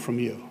will come from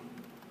you.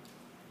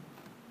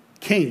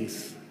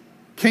 Kings.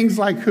 Kings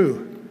like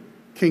who?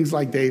 kings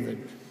like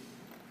David,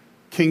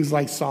 kings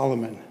like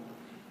Solomon.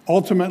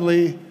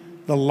 Ultimately,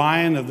 the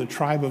Lion of the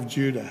tribe of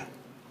Judah,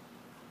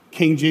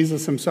 King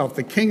Jesus himself,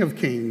 the King of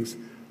kings,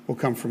 will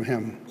come from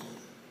him.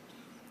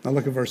 Now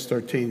look at verse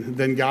 13.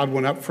 Then God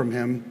went up from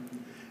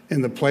him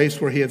in the place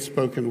where he had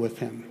spoken with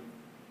him.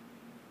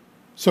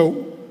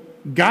 So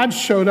God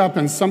showed up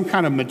in some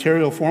kind of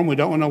material form. We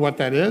don't know what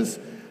that is.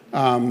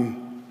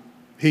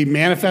 He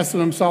manifested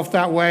himself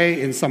that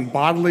way in some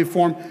bodily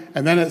form,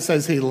 and then it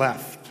says he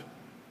left.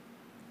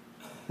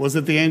 Was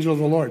it the angel of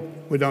the Lord?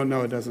 We don't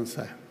know. It doesn't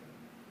say.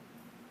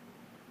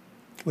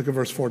 Look at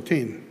verse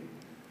 14.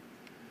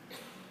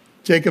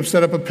 Jacob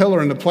set up a pillar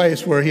in the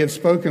place where he had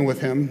spoken with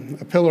him,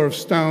 a pillar of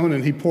stone,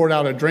 and he poured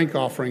out a drink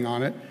offering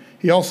on it.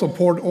 He also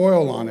poured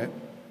oil on it.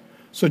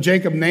 So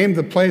Jacob named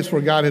the place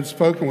where God had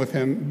spoken with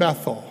him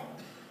Bethel.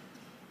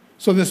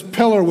 So this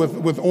pillar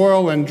with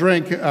oil and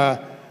drink,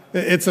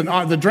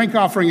 the drink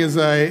offering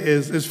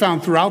is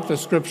found throughout the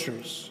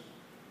scriptures.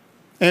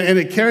 And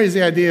it carries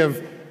the idea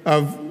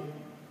of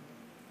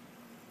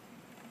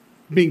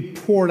being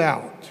poured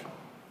out.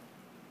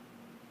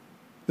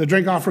 The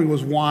drink offering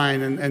was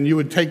wine, and you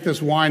would take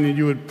this wine and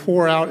you would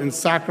pour out in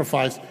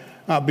sacrifice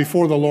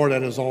before the Lord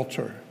at his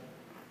altar.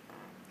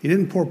 He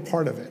didn't pour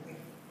part of it.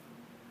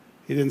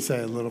 He didn't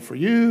say a little for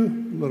you,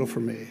 a little for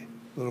me,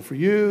 a little for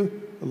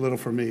you, a little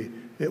for me.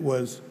 It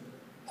was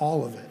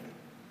all of it.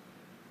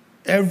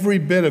 Every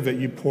bit of it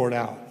you poured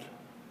out.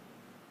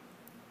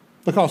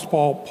 Look how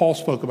Paul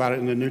spoke about it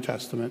in the New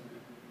Testament.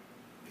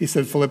 He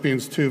said,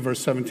 Philippians 2, verse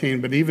 17,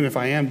 but even if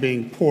I am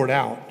being poured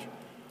out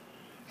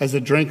as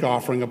a drink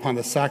offering upon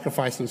the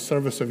sacrifice and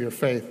service of your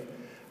faith,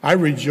 I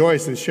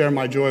rejoice and share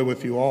my joy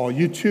with you all.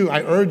 You too,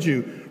 I urge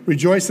you,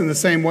 rejoice in the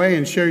same way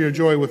and share your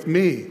joy with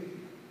me.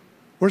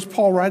 Where's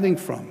Paul writing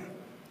from?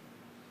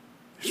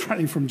 He's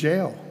writing from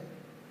jail.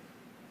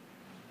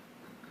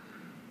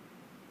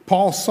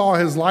 Paul saw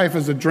his life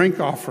as a drink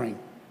offering.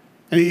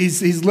 And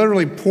he's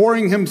literally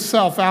pouring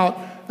himself out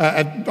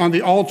on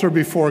the altar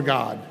before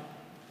God.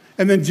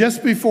 And then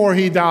just before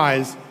he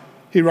dies,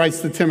 he writes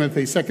to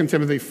Timothy, 2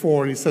 Timothy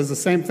 4, and he says the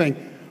same thing.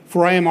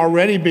 For I am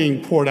already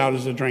being poured out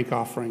as a drink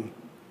offering.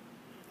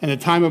 And the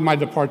time of my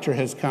departure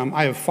has come.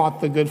 I have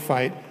fought the good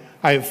fight.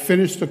 I have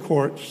finished the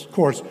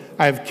course.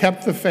 I have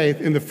kept the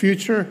faith. In the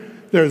future,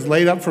 there is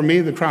laid up for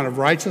me the crown of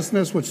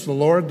righteousness, which the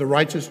Lord, the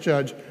righteous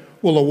judge,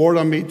 will award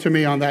to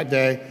me on that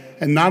day.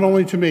 And not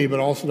only to me, but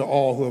also to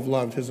all who have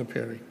loved his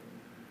appearing.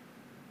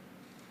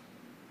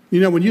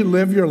 You know, when you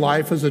live your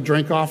life as a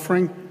drink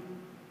offering,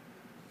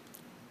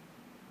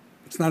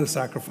 it's not a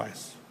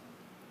sacrifice.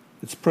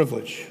 It's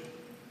privilege.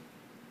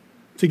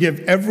 To give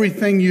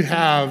everything you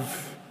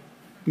have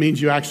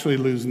means you actually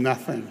lose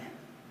nothing.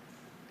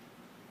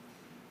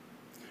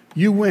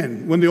 You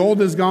win. When the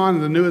old is gone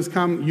and the new has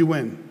come, you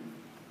win.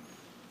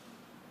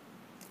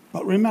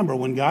 But remember,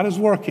 when God is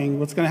working,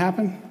 what's going to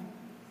happen?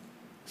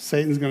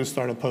 Satan's going to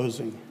start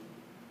opposing.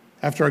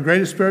 After our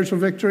greatest spiritual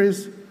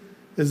victories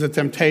is a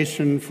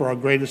temptation for our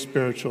greatest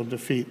spiritual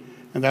defeat.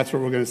 And that's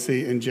what we're going to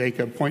see in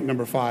Jacob. Point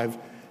number 5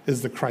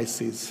 is the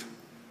crises.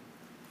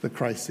 The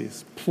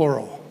crises,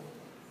 plural.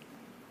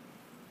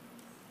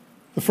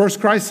 The first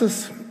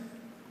crisis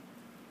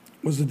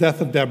was the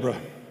death of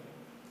Deborah.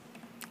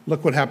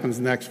 Look what happens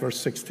next, verse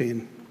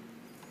 16.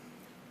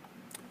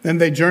 Then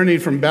they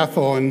journeyed from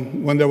Bethel,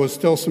 and when there was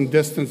still some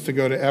distance to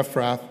go to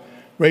Ephrath,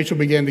 Rachel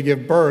began to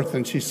give birth,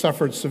 and she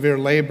suffered severe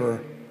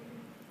labor.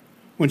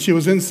 When she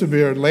was in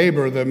severe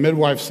labor, the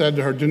midwife said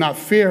to her, do not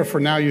fear, for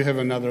now you have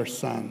another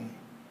son.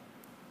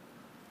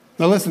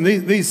 Now listen,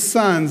 these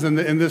sons in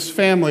this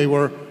family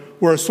were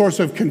a source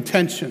of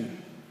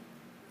contention.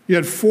 You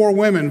had 4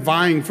 women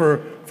vying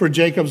for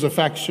Jacob's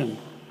affection.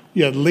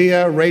 You had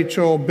Leah,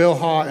 Rachel,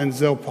 Bilhah, and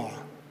Zilpah.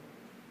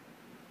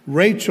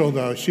 Rachel,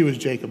 though, she was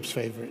Jacob's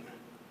favorite.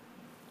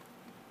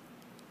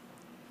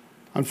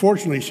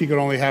 Unfortunately, she could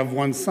only have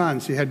one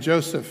son. She had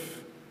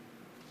Joseph.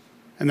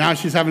 And now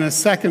she's having a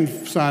second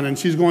son, and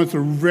she's going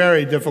through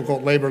very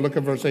difficult labor. Look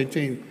at verse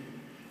 18.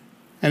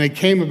 And it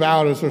came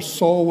about as her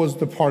soul was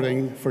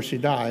departing, for she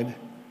died,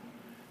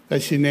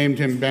 that she named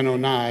him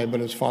Ben-Oni, but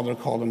his father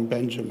called him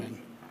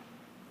Benjamin.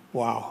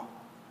 Wow.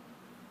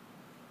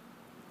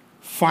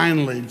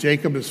 Finally,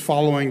 Jacob is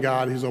following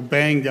God. He's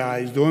obeying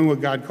God. He's doing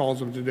what God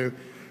calls him to do.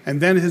 And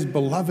then his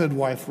beloved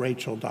wife,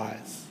 Rachel,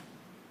 dies.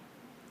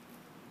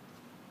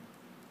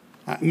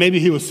 Maybe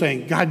he was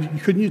saying,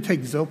 God, couldn't you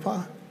take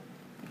Zilpah?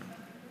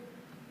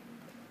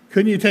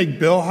 Couldn't you take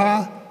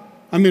Bilhah?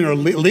 I mean, or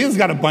Leah's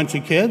got a bunch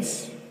of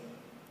kids.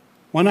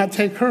 Why not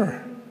take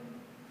her?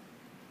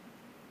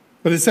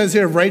 But it says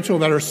here of Rachel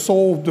that her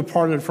soul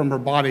departed from her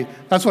body.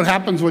 That's what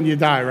happens when you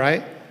die,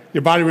 right?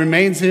 Your body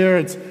remains here.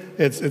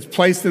 It's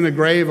placed in a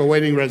grave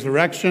awaiting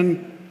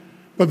resurrection.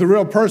 But the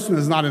real person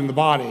is not in the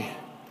body.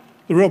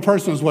 The real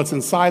person is what's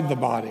inside the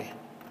body.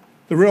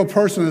 The real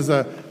person is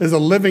a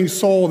living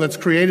soul that's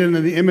created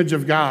in the image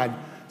of God.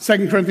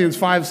 2 Corinthians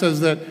 5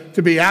 says that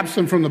to be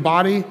absent from the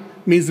body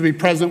means to be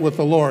present with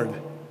the Lord.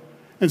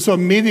 And so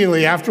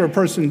immediately after a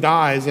person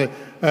dies,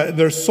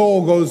 their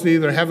soul goes to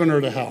either heaven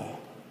or to hell.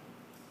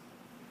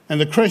 And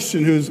the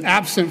Christian who's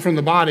absent from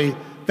the body,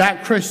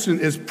 that Christian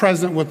is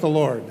present with the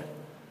Lord.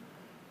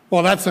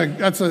 Well, that's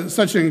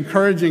such an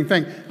encouraging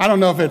thing. I don't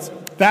know if it's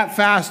that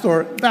fast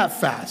or that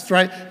fast,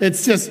 right?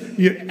 It's just,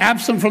 you're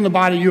absent from the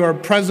body, you are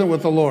present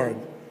with the Lord.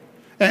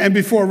 And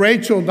before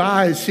Rachel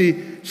dies,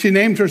 she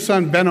named her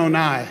son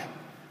Ben-Oni.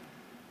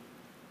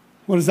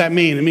 What does that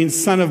mean? It means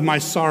son of my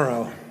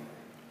sorrow.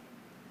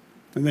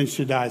 And then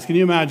she dies. Can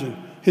you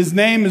imagine? His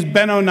name is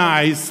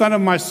Ben-Oni. He's son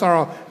of my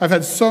sorrow. I've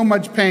had so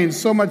much pain,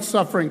 so much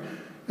suffering.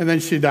 And then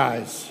she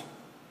dies.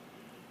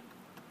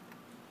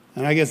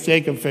 And I guess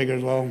Jacob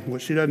figures, well,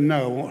 what she doesn't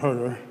know won't hurt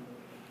her.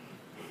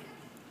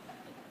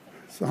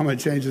 So I'm going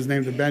to change his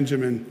name to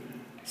Benjamin,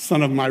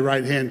 son of my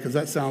right hand, because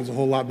that sounds a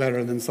whole lot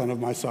better than son of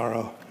my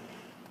sorrow.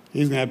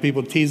 He's going to have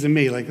people teasing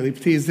me like he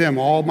teased him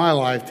all my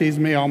life, teased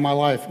me all my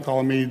life,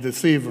 calling me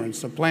deceiver and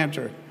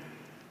supplanter.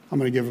 I'm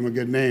going to give him a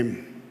good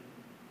name.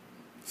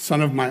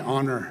 Son of my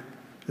honor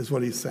is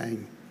what he's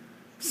saying.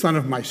 Son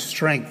of my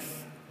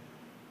strength.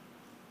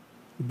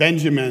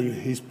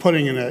 Benjamin, he's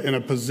putting in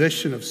a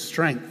position of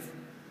strength.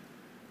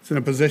 It's in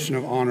a position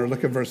of honor.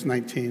 Look at verse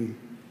 19.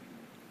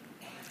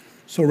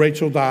 So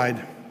Rachel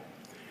died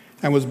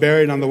and was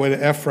buried on the way to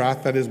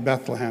Ephrath, that is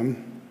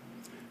Bethlehem.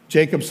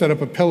 Jacob set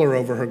up a pillar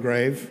over her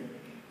grave,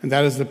 and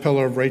that is the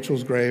pillar of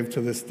Rachel's grave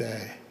to this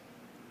day.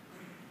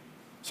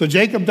 So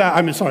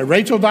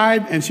Rachel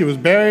died, and she was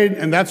buried,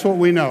 and that's what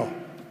we know.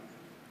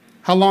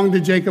 How long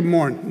did Jacob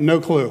mourn?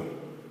 No clue.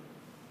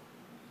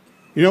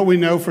 You know what we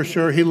know for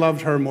sure? He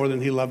loved her more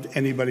than he loved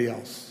anybody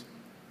else.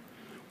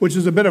 Which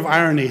is a bit of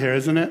irony here,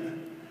 isn't it?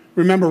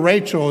 Remember,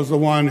 Rachel is the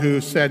one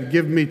who said,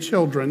 give me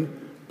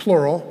children,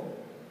 plural,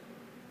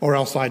 or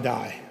else I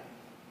die.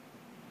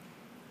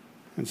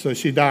 And so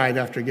she died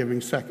after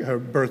giving her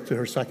birth to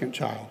her second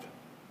child.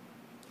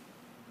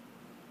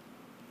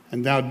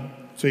 And now,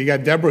 so you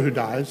got Deborah who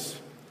dies,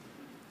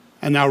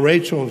 and now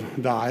Rachel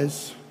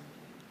dies.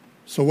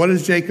 So what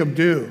does Jacob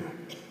do?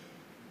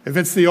 If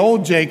it's the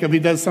old Jacob, he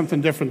does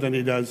something different than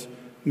he does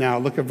now.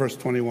 Look at verse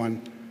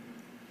 21.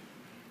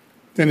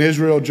 Then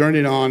Israel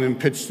journeyed on and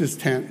pitched his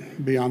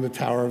tent beyond the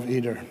Tower of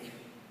Eder.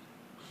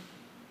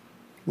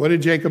 What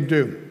did Jacob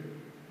do?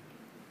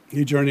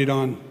 He journeyed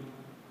on.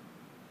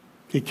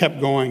 He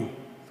kept going.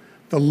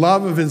 The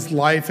love of his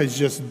life has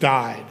just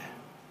died,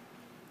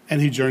 and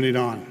he journeyed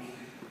on.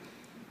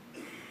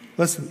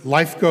 Listen,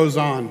 life goes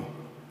on.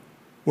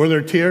 Were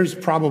there tears?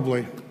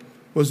 Probably.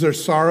 Was there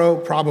sorrow?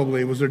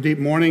 Probably. Was there deep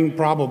mourning?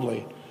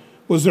 Probably.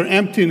 Was there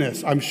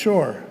emptiness? I'm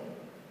sure.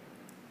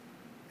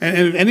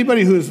 And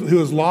anybody who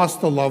has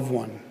lost a loved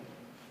one,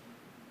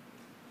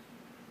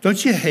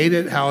 don't you hate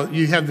it how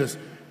you have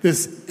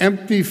this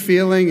empty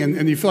feeling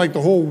and you feel like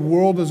the whole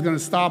world is going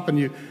to stop, and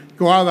you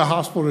go out of the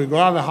hospital, or you go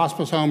out of the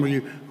hospice home, or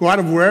you go out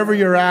of wherever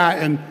you're at,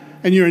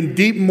 and you're in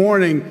deep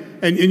mourning,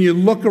 and you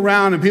look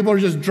around and people are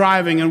just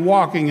driving and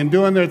walking and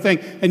doing their thing,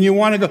 and you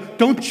want to go,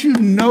 don't you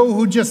know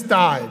who just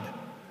died?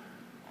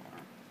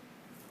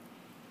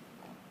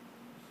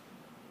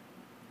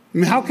 I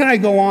mean, how can I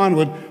go on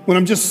when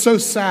I'm just so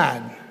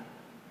sad?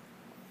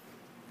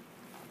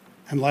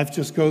 And life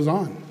just goes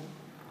on.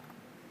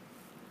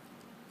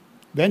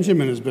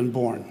 Benjamin has been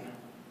born.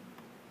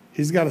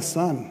 He's got a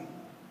son.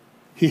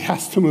 He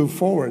has to move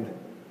forward.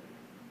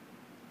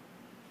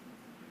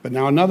 But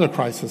now another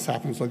crisis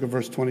happens. Look at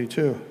verse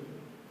 22.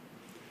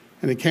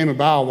 And it came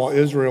about while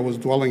Israel was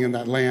dwelling in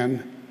that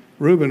land,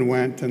 Reuben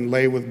went and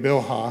lay with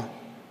Bilhah,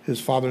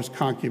 his father's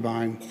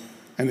concubine,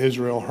 and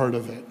Israel heard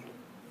of it.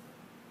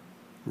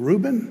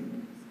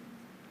 Reuben?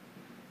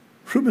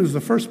 Reuben's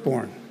the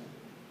firstborn.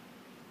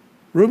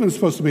 Reuben's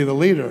supposed to be the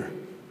leader.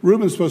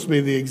 Reuben's supposed to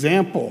be the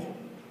example.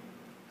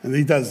 And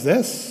he does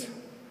this?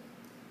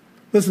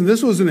 Listen,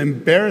 this was an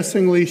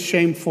embarrassingly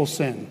shameful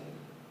sin.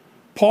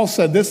 Paul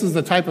said this is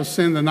the type of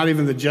sin that not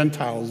even the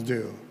Gentiles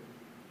do.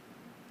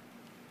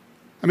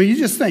 I mean, you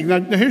just think,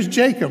 now here's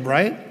Jacob,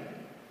 right?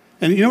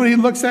 And you know what he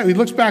looks at? He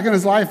looks back in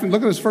his life and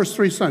look at his first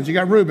three sons. You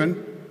got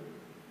Reuben.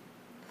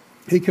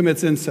 He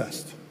commits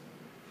incest.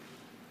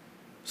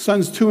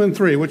 Sons 2 and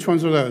 3, which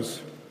ones are those?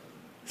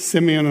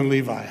 Simeon and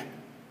Levi.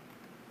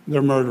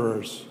 They're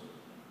murderers.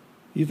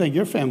 You think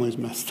your family's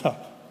messed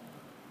up.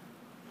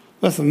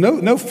 Listen,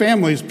 no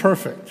family is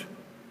perfect.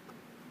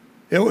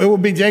 It will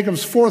be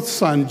Jacob's fourth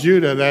son,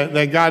 Judah,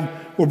 that God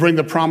will bring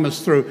the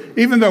promise through.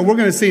 Even though we're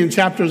going to see in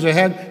chapters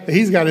ahead that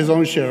he's got his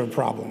own share of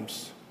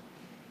problems.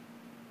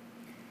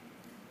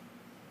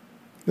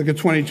 Look at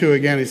 22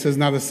 again. He says,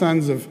 now the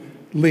sons of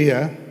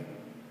Leah.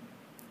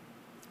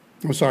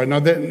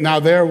 Now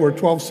there were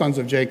 12 sons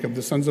of Jacob,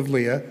 the sons of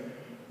Leah.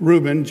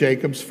 Reuben,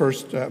 Jacob's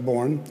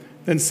firstborn.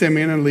 Then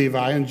Simeon and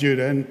Levi and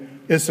Judah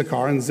and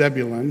Issachar and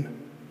Zebulun.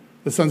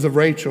 The sons of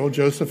Rachel,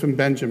 Joseph and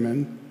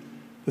Benjamin.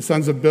 The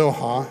sons of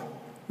Bilhah,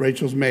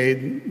 Rachel's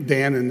maid,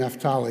 Dan and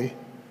Naphtali.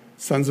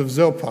 Sons of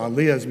Zilpah,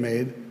 Leah's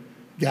maid,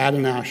 Gad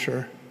and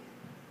Asher.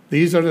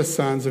 These are the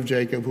sons of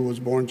Jacob who was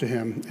born to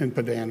him in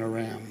Padan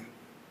Aram.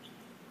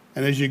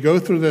 And as you go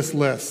through this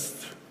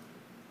list,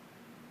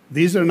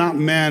 these are not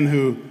men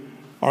who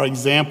are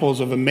examples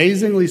of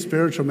amazingly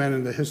spiritual men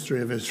in the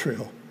history of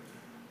Israel.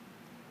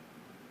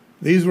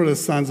 These were the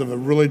sons of a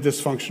really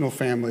dysfunctional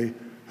family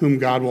whom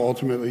God will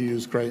ultimately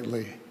use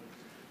greatly.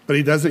 But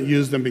he doesn't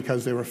use them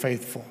because they were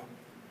faithful.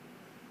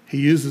 He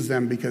uses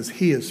them because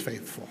he is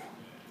faithful.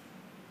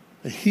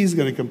 That he's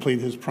going to complete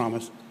his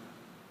promise.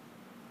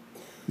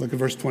 Look at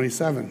verse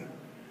 27.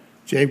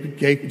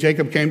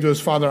 Jacob came to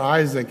his father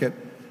Isaac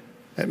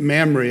at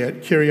Mamre,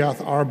 at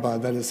Kiriath Arba,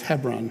 that is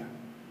Hebron,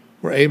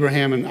 where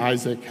Abraham and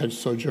Isaac had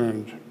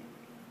sojourned.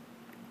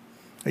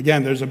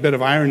 Again, there's a bit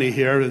of irony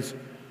here.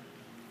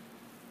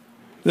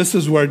 This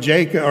is where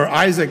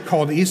Isaac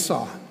called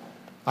Esau.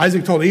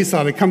 Isaac told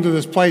Esau to come to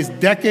this place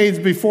decades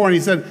before, and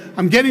he said,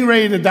 I'm getting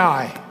ready to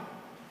die.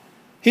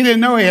 He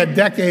didn't know he had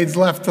decades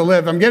left to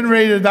live. I'm getting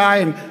ready to die,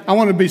 and I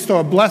want to bestow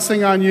a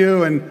blessing on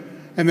you.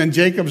 And then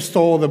Jacob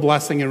stole the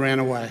blessing and ran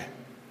away.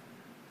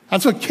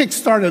 That's what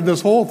kick-started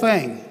this whole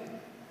thing.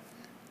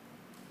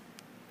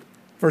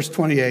 Verse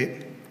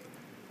 28.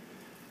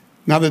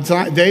 Now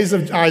the days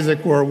of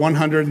Isaac were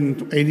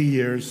 180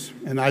 years,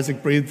 and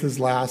Isaac breathed his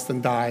last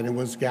and died and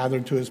was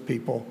gathered to his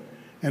people.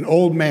 An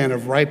old man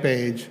of ripe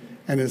age,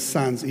 and his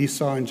sons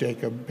Esau and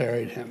Jacob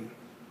buried him.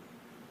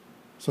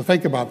 So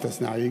think about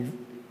this now.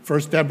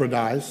 First Deborah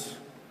dies,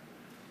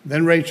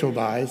 then Rachel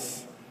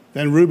dies,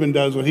 then Reuben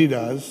does what he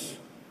does,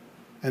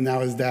 and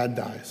now his dad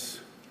dies.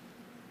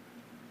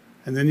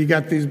 And then you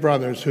got these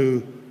brothers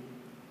who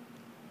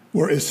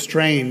were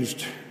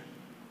estranged,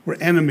 were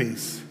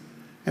enemies,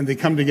 and they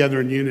come together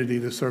in unity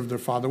to serve their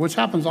father, which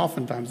happens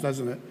oftentimes,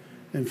 doesn't it,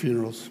 in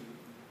funerals.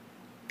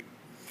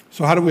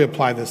 So how do we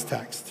apply this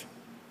text?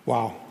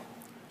 Wow,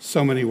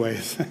 so many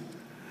ways.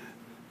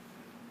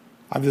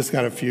 I've just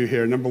got a few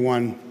here. Number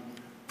one,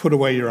 put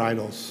away your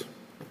idols.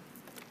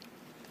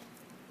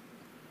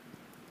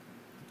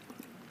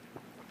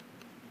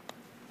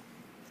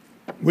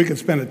 We could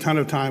spend a ton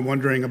of time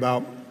wondering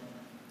about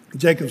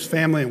Jacob's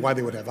family and why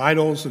they would have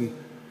idols.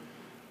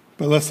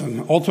 But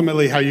listen,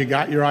 ultimately how you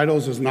got your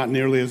idols is not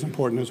nearly as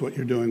important as what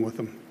you're doing with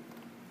them.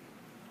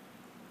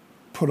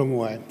 Put them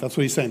away. That's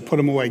what he's saying. Put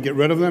them away. Get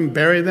rid of them,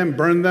 bury them,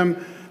 burn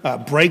them,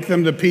 break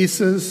them to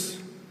pieces.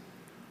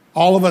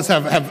 All of us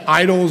have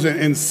idols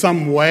in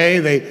some way.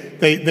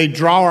 They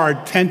draw our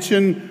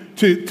attention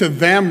to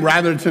them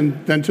rather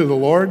than to the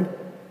Lord.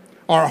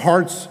 Our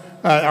hearts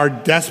are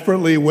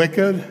desperately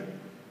wicked.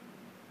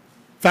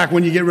 In fact,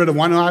 when you get rid of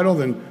one idol,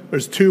 then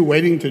there's two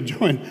waiting to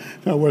join,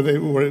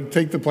 where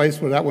take the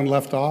place where that one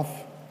left off.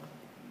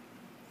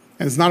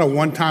 And it's not a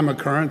one-time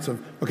occurrence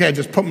of, okay, I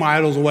just put my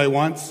idols away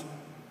once.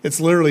 It's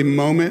literally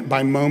moment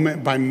by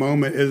moment by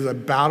moment. It is a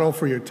battle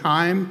for your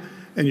time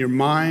and your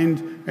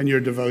mind and your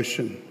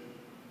devotion.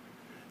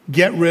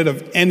 Get rid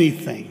of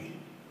anything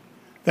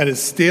that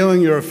is stealing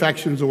your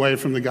affections away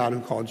from the God who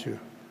called you.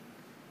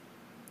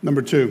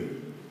 Number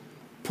two,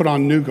 put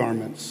on new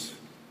garments.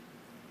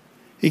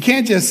 You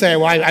can't just say,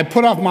 well, I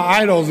put off my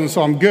idols and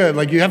so I'm good.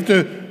 Like, you have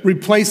to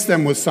replace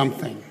them with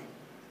something.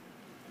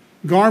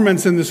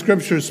 Garments in the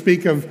scriptures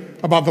speak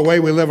about the way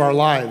we live our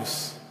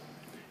lives.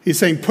 He's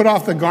saying, put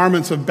off the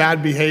garments of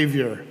bad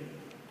behavior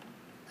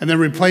and then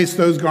replace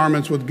those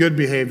garments with good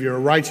behavior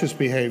or righteous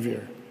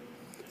behavior.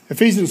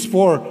 Ephesians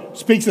 4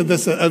 speaks of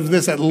this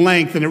at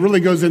length, and it really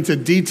goes into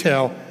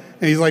detail.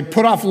 And he's like,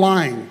 put off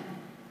lying.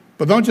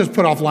 But don't just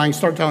put off lying,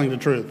 start telling the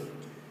truth.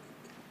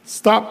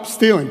 Stop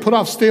stealing, put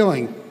off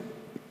stealing,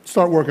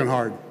 start working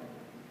hard.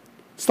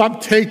 Stop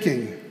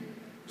taking,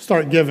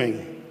 start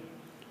giving.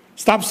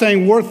 Stop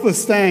saying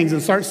worthless things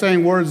and start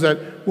saying words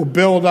that will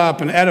build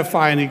up and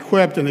edify and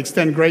equip and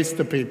extend grace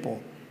to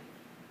people.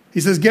 He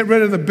says, get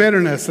rid of the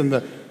bitterness and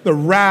the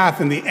wrath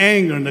and the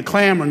anger and the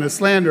clamor and the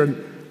slander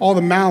and all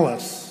the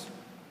malice.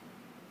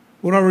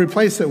 What do I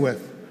replace it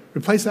with?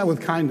 Replace that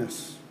with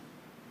kindness.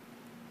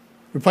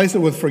 Replace it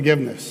with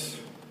forgiveness,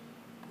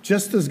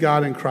 just as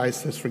God in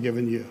Christ has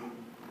forgiven you.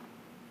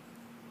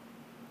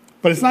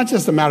 But it's not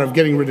just a matter of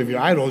getting rid of your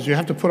idols. You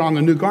have to put on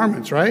the new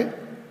garments, right?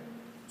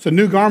 So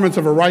new garments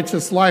of a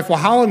righteous life. Well,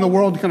 how in the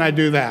world can I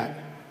do that?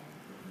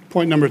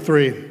 Point number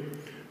 3,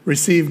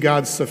 receive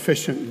God's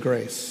sufficient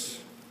grace.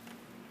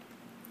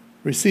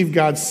 Receive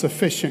God's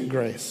sufficient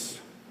grace.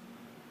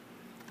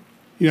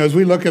 You know, as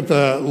we look at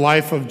the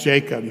life of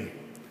Jacob,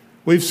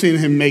 we've seen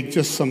him make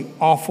just some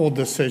awful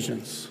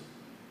decisions.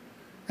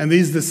 And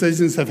these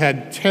decisions have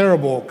had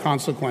terrible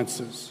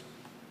consequences.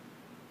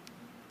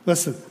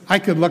 Listen, I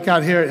could look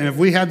out here, and if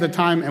we had the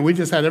time and we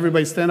just had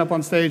everybody stand up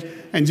on stage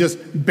and just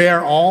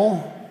bear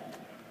all,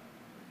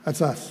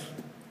 that's us.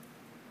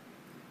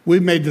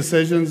 We've made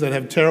decisions that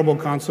have terrible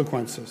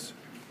consequences.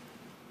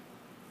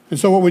 And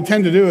so what we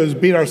tend to do is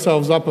beat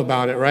ourselves up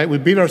about it, right? We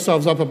beat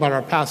ourselves up about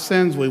our past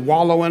sins. We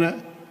wallow in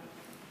it.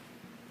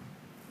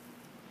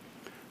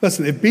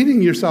 Listen, if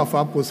beating yourself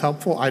up was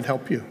helpful, I'd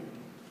help you.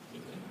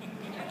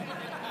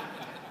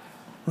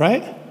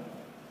 Right?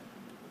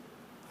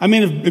 I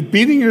mean, if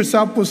beating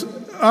yourself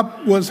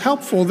was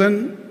helpful,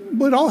 then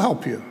we'd all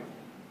help you.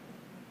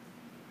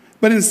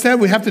 But instead,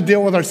 we have to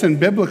deal with our sin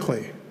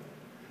biblically.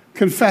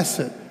 Confess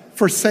it,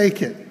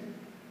 forsake it,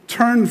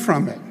 turn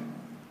from it.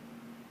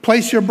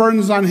 Place your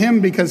burdens on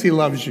him because he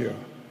loves you.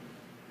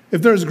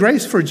 If there's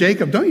grace for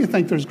Jacob, don't you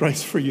think there's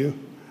grace for you?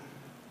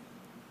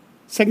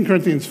 2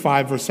 Corinthians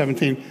 5, verse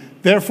 17,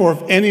 therefore,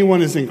 if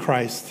anyone is in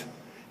Christ,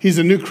 he's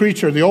a new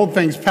creature. The old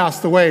things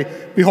passed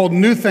away. Behold,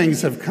 new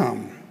things have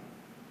come.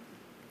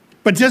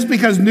 But just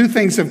because new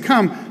things have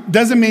come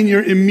doesn't mean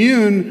you're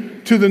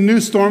immune to the new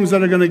storms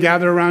that are going to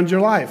gather around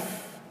your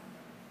life.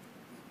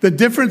 The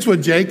difference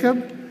with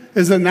Jacob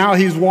is that now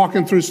he's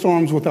walking through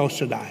storms with El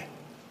Shaddai,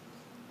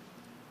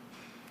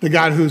 the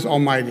God who's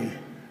almighty,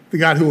 the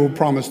God who will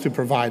promise to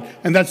provide.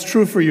 And that's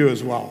true for you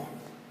as well.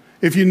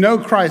 If you know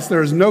Christ,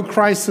 there is no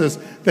crisis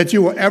that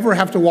you will ever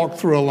have to walk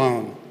through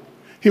alone.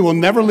 He will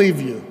never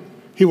leave you.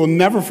 He will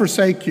never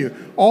forsake you.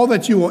 All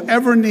that you will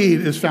ever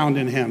need is found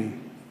in him.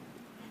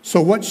 So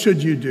what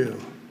should you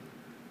do?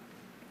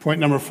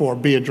 Point number 4,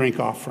 be a drink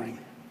offering.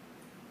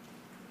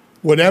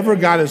 Whatever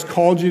God has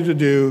called you to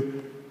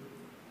do,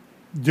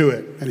 do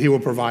it, and he will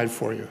provide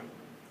for you.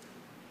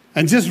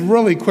 And just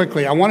really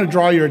quickly, I want to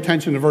draw your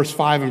attention to verse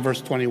 5 and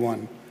verse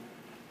 21.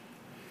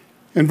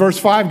 In verse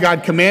 5,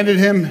 God commanded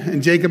him,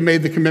 and Jacob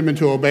made the commitment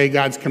to obey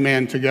God's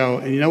command to go.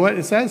 And you know what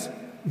it says?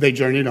 They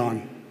journeyed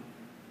on.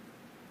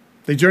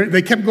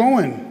 They kept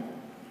going.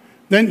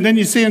 Then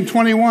you see in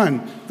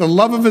 21, the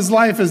love of his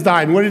life has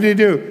died. And what did he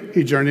do?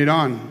 He journeyed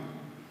on.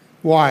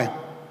 Why?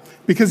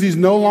 Because he's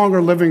no longer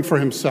living for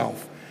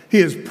himself. He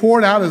has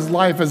poured out his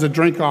life as a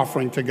drink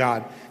offering to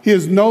God. He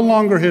is no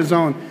longer his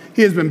own.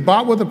 He has been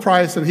bought with a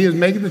price, and he is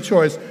making the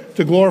choice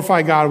to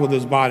glorify God with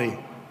his body.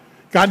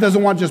 God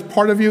doesn't want just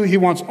part of you. He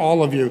wants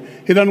all of you.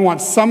 He doesn't want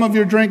some of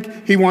your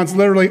drink. He wants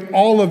literally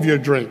all of your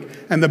drink.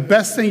 And the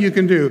best thing you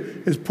can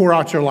do is pour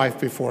out your life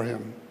before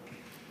him.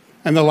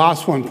 And the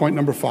last one, point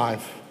number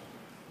 5.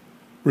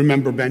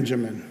 Remember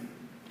Benjamin.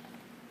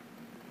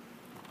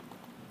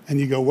 And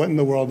you go, what in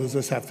the world does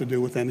this have to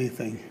do with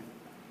anything?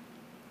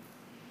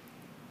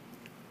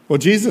 Well,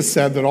 Jesus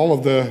said that all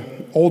of the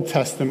Old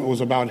Testament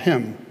was about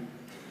him.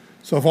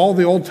 So if all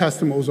the Old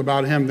Testament was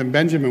about him, then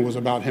Benjamin was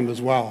about him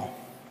as well.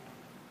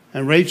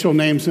 And Rachel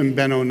names him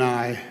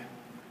Ben-Oni.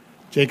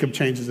 Jacob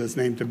changes his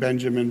name to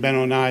Benjamin.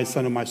 Ben-Oni,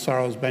 son of my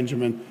sorrows.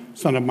 Benjamin,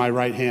 son of my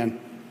right hand.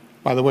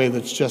 By the way,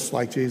 that's just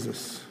like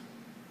Jesus.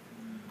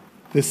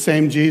 This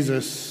same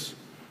Jesus,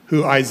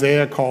 who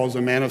Isaiah calls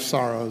a man of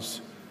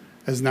sorrows,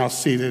 is now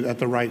seated at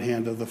the right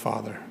hand of the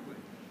Father.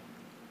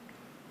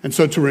 And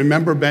so to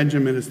remember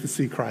Benjamin is to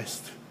see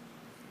Christ.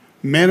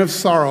 Man of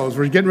sorrows.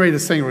 We're getting ready to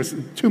sing. We're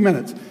 2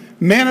 minutes.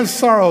 Man of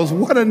sorrows,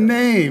 what a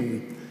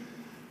name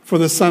for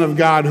the Son of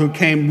God who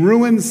came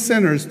ruined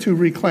sinners to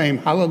reclaim.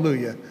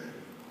 Hallelujah.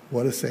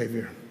 What a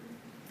Savior.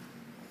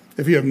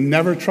 If you have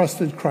never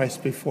trusted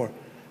Christ before,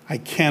 I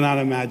cannot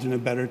imagine a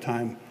better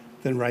time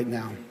than right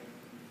now.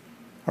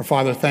 Our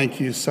Father, thank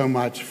you so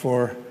much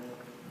for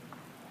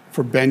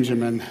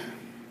Benjamin,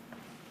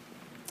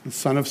 the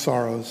son of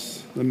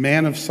sorrows, the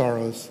man of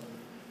sorrows,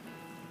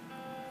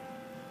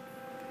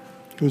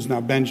 who's now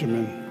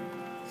Benjamin,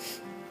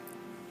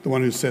 the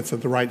one who sits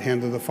at the right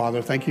hand of the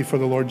Father. Thank you for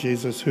the Lord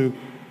Jesus, who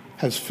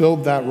has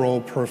filled that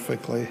role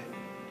perfectly.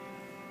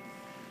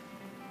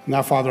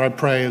 Now, Father, I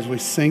pray as we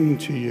sing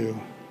to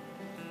you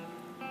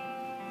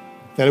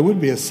that it would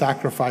be a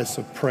sacrifice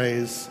of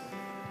praise,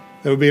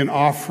 that it would be an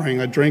offering,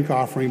 a drink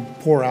offering,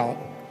 pour out,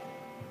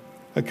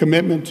 a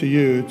commitment to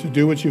you to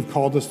do what you've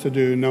called us to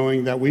do,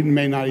 knowing that we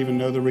may not even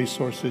know the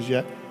resources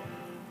yet,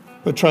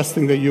 but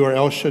trusting that you are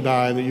El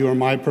Shaddai, that you are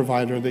my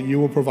provider, that you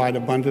will provide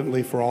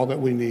abundantly for all that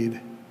we need.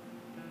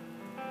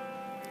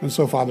 And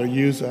so, Father,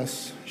 use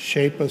us,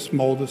 shape us,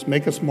 mold us,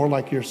 make us more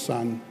like your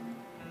Son.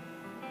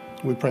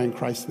 We pray in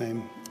Christ's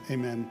name.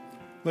 Amen.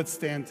 Let's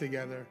stand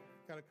together.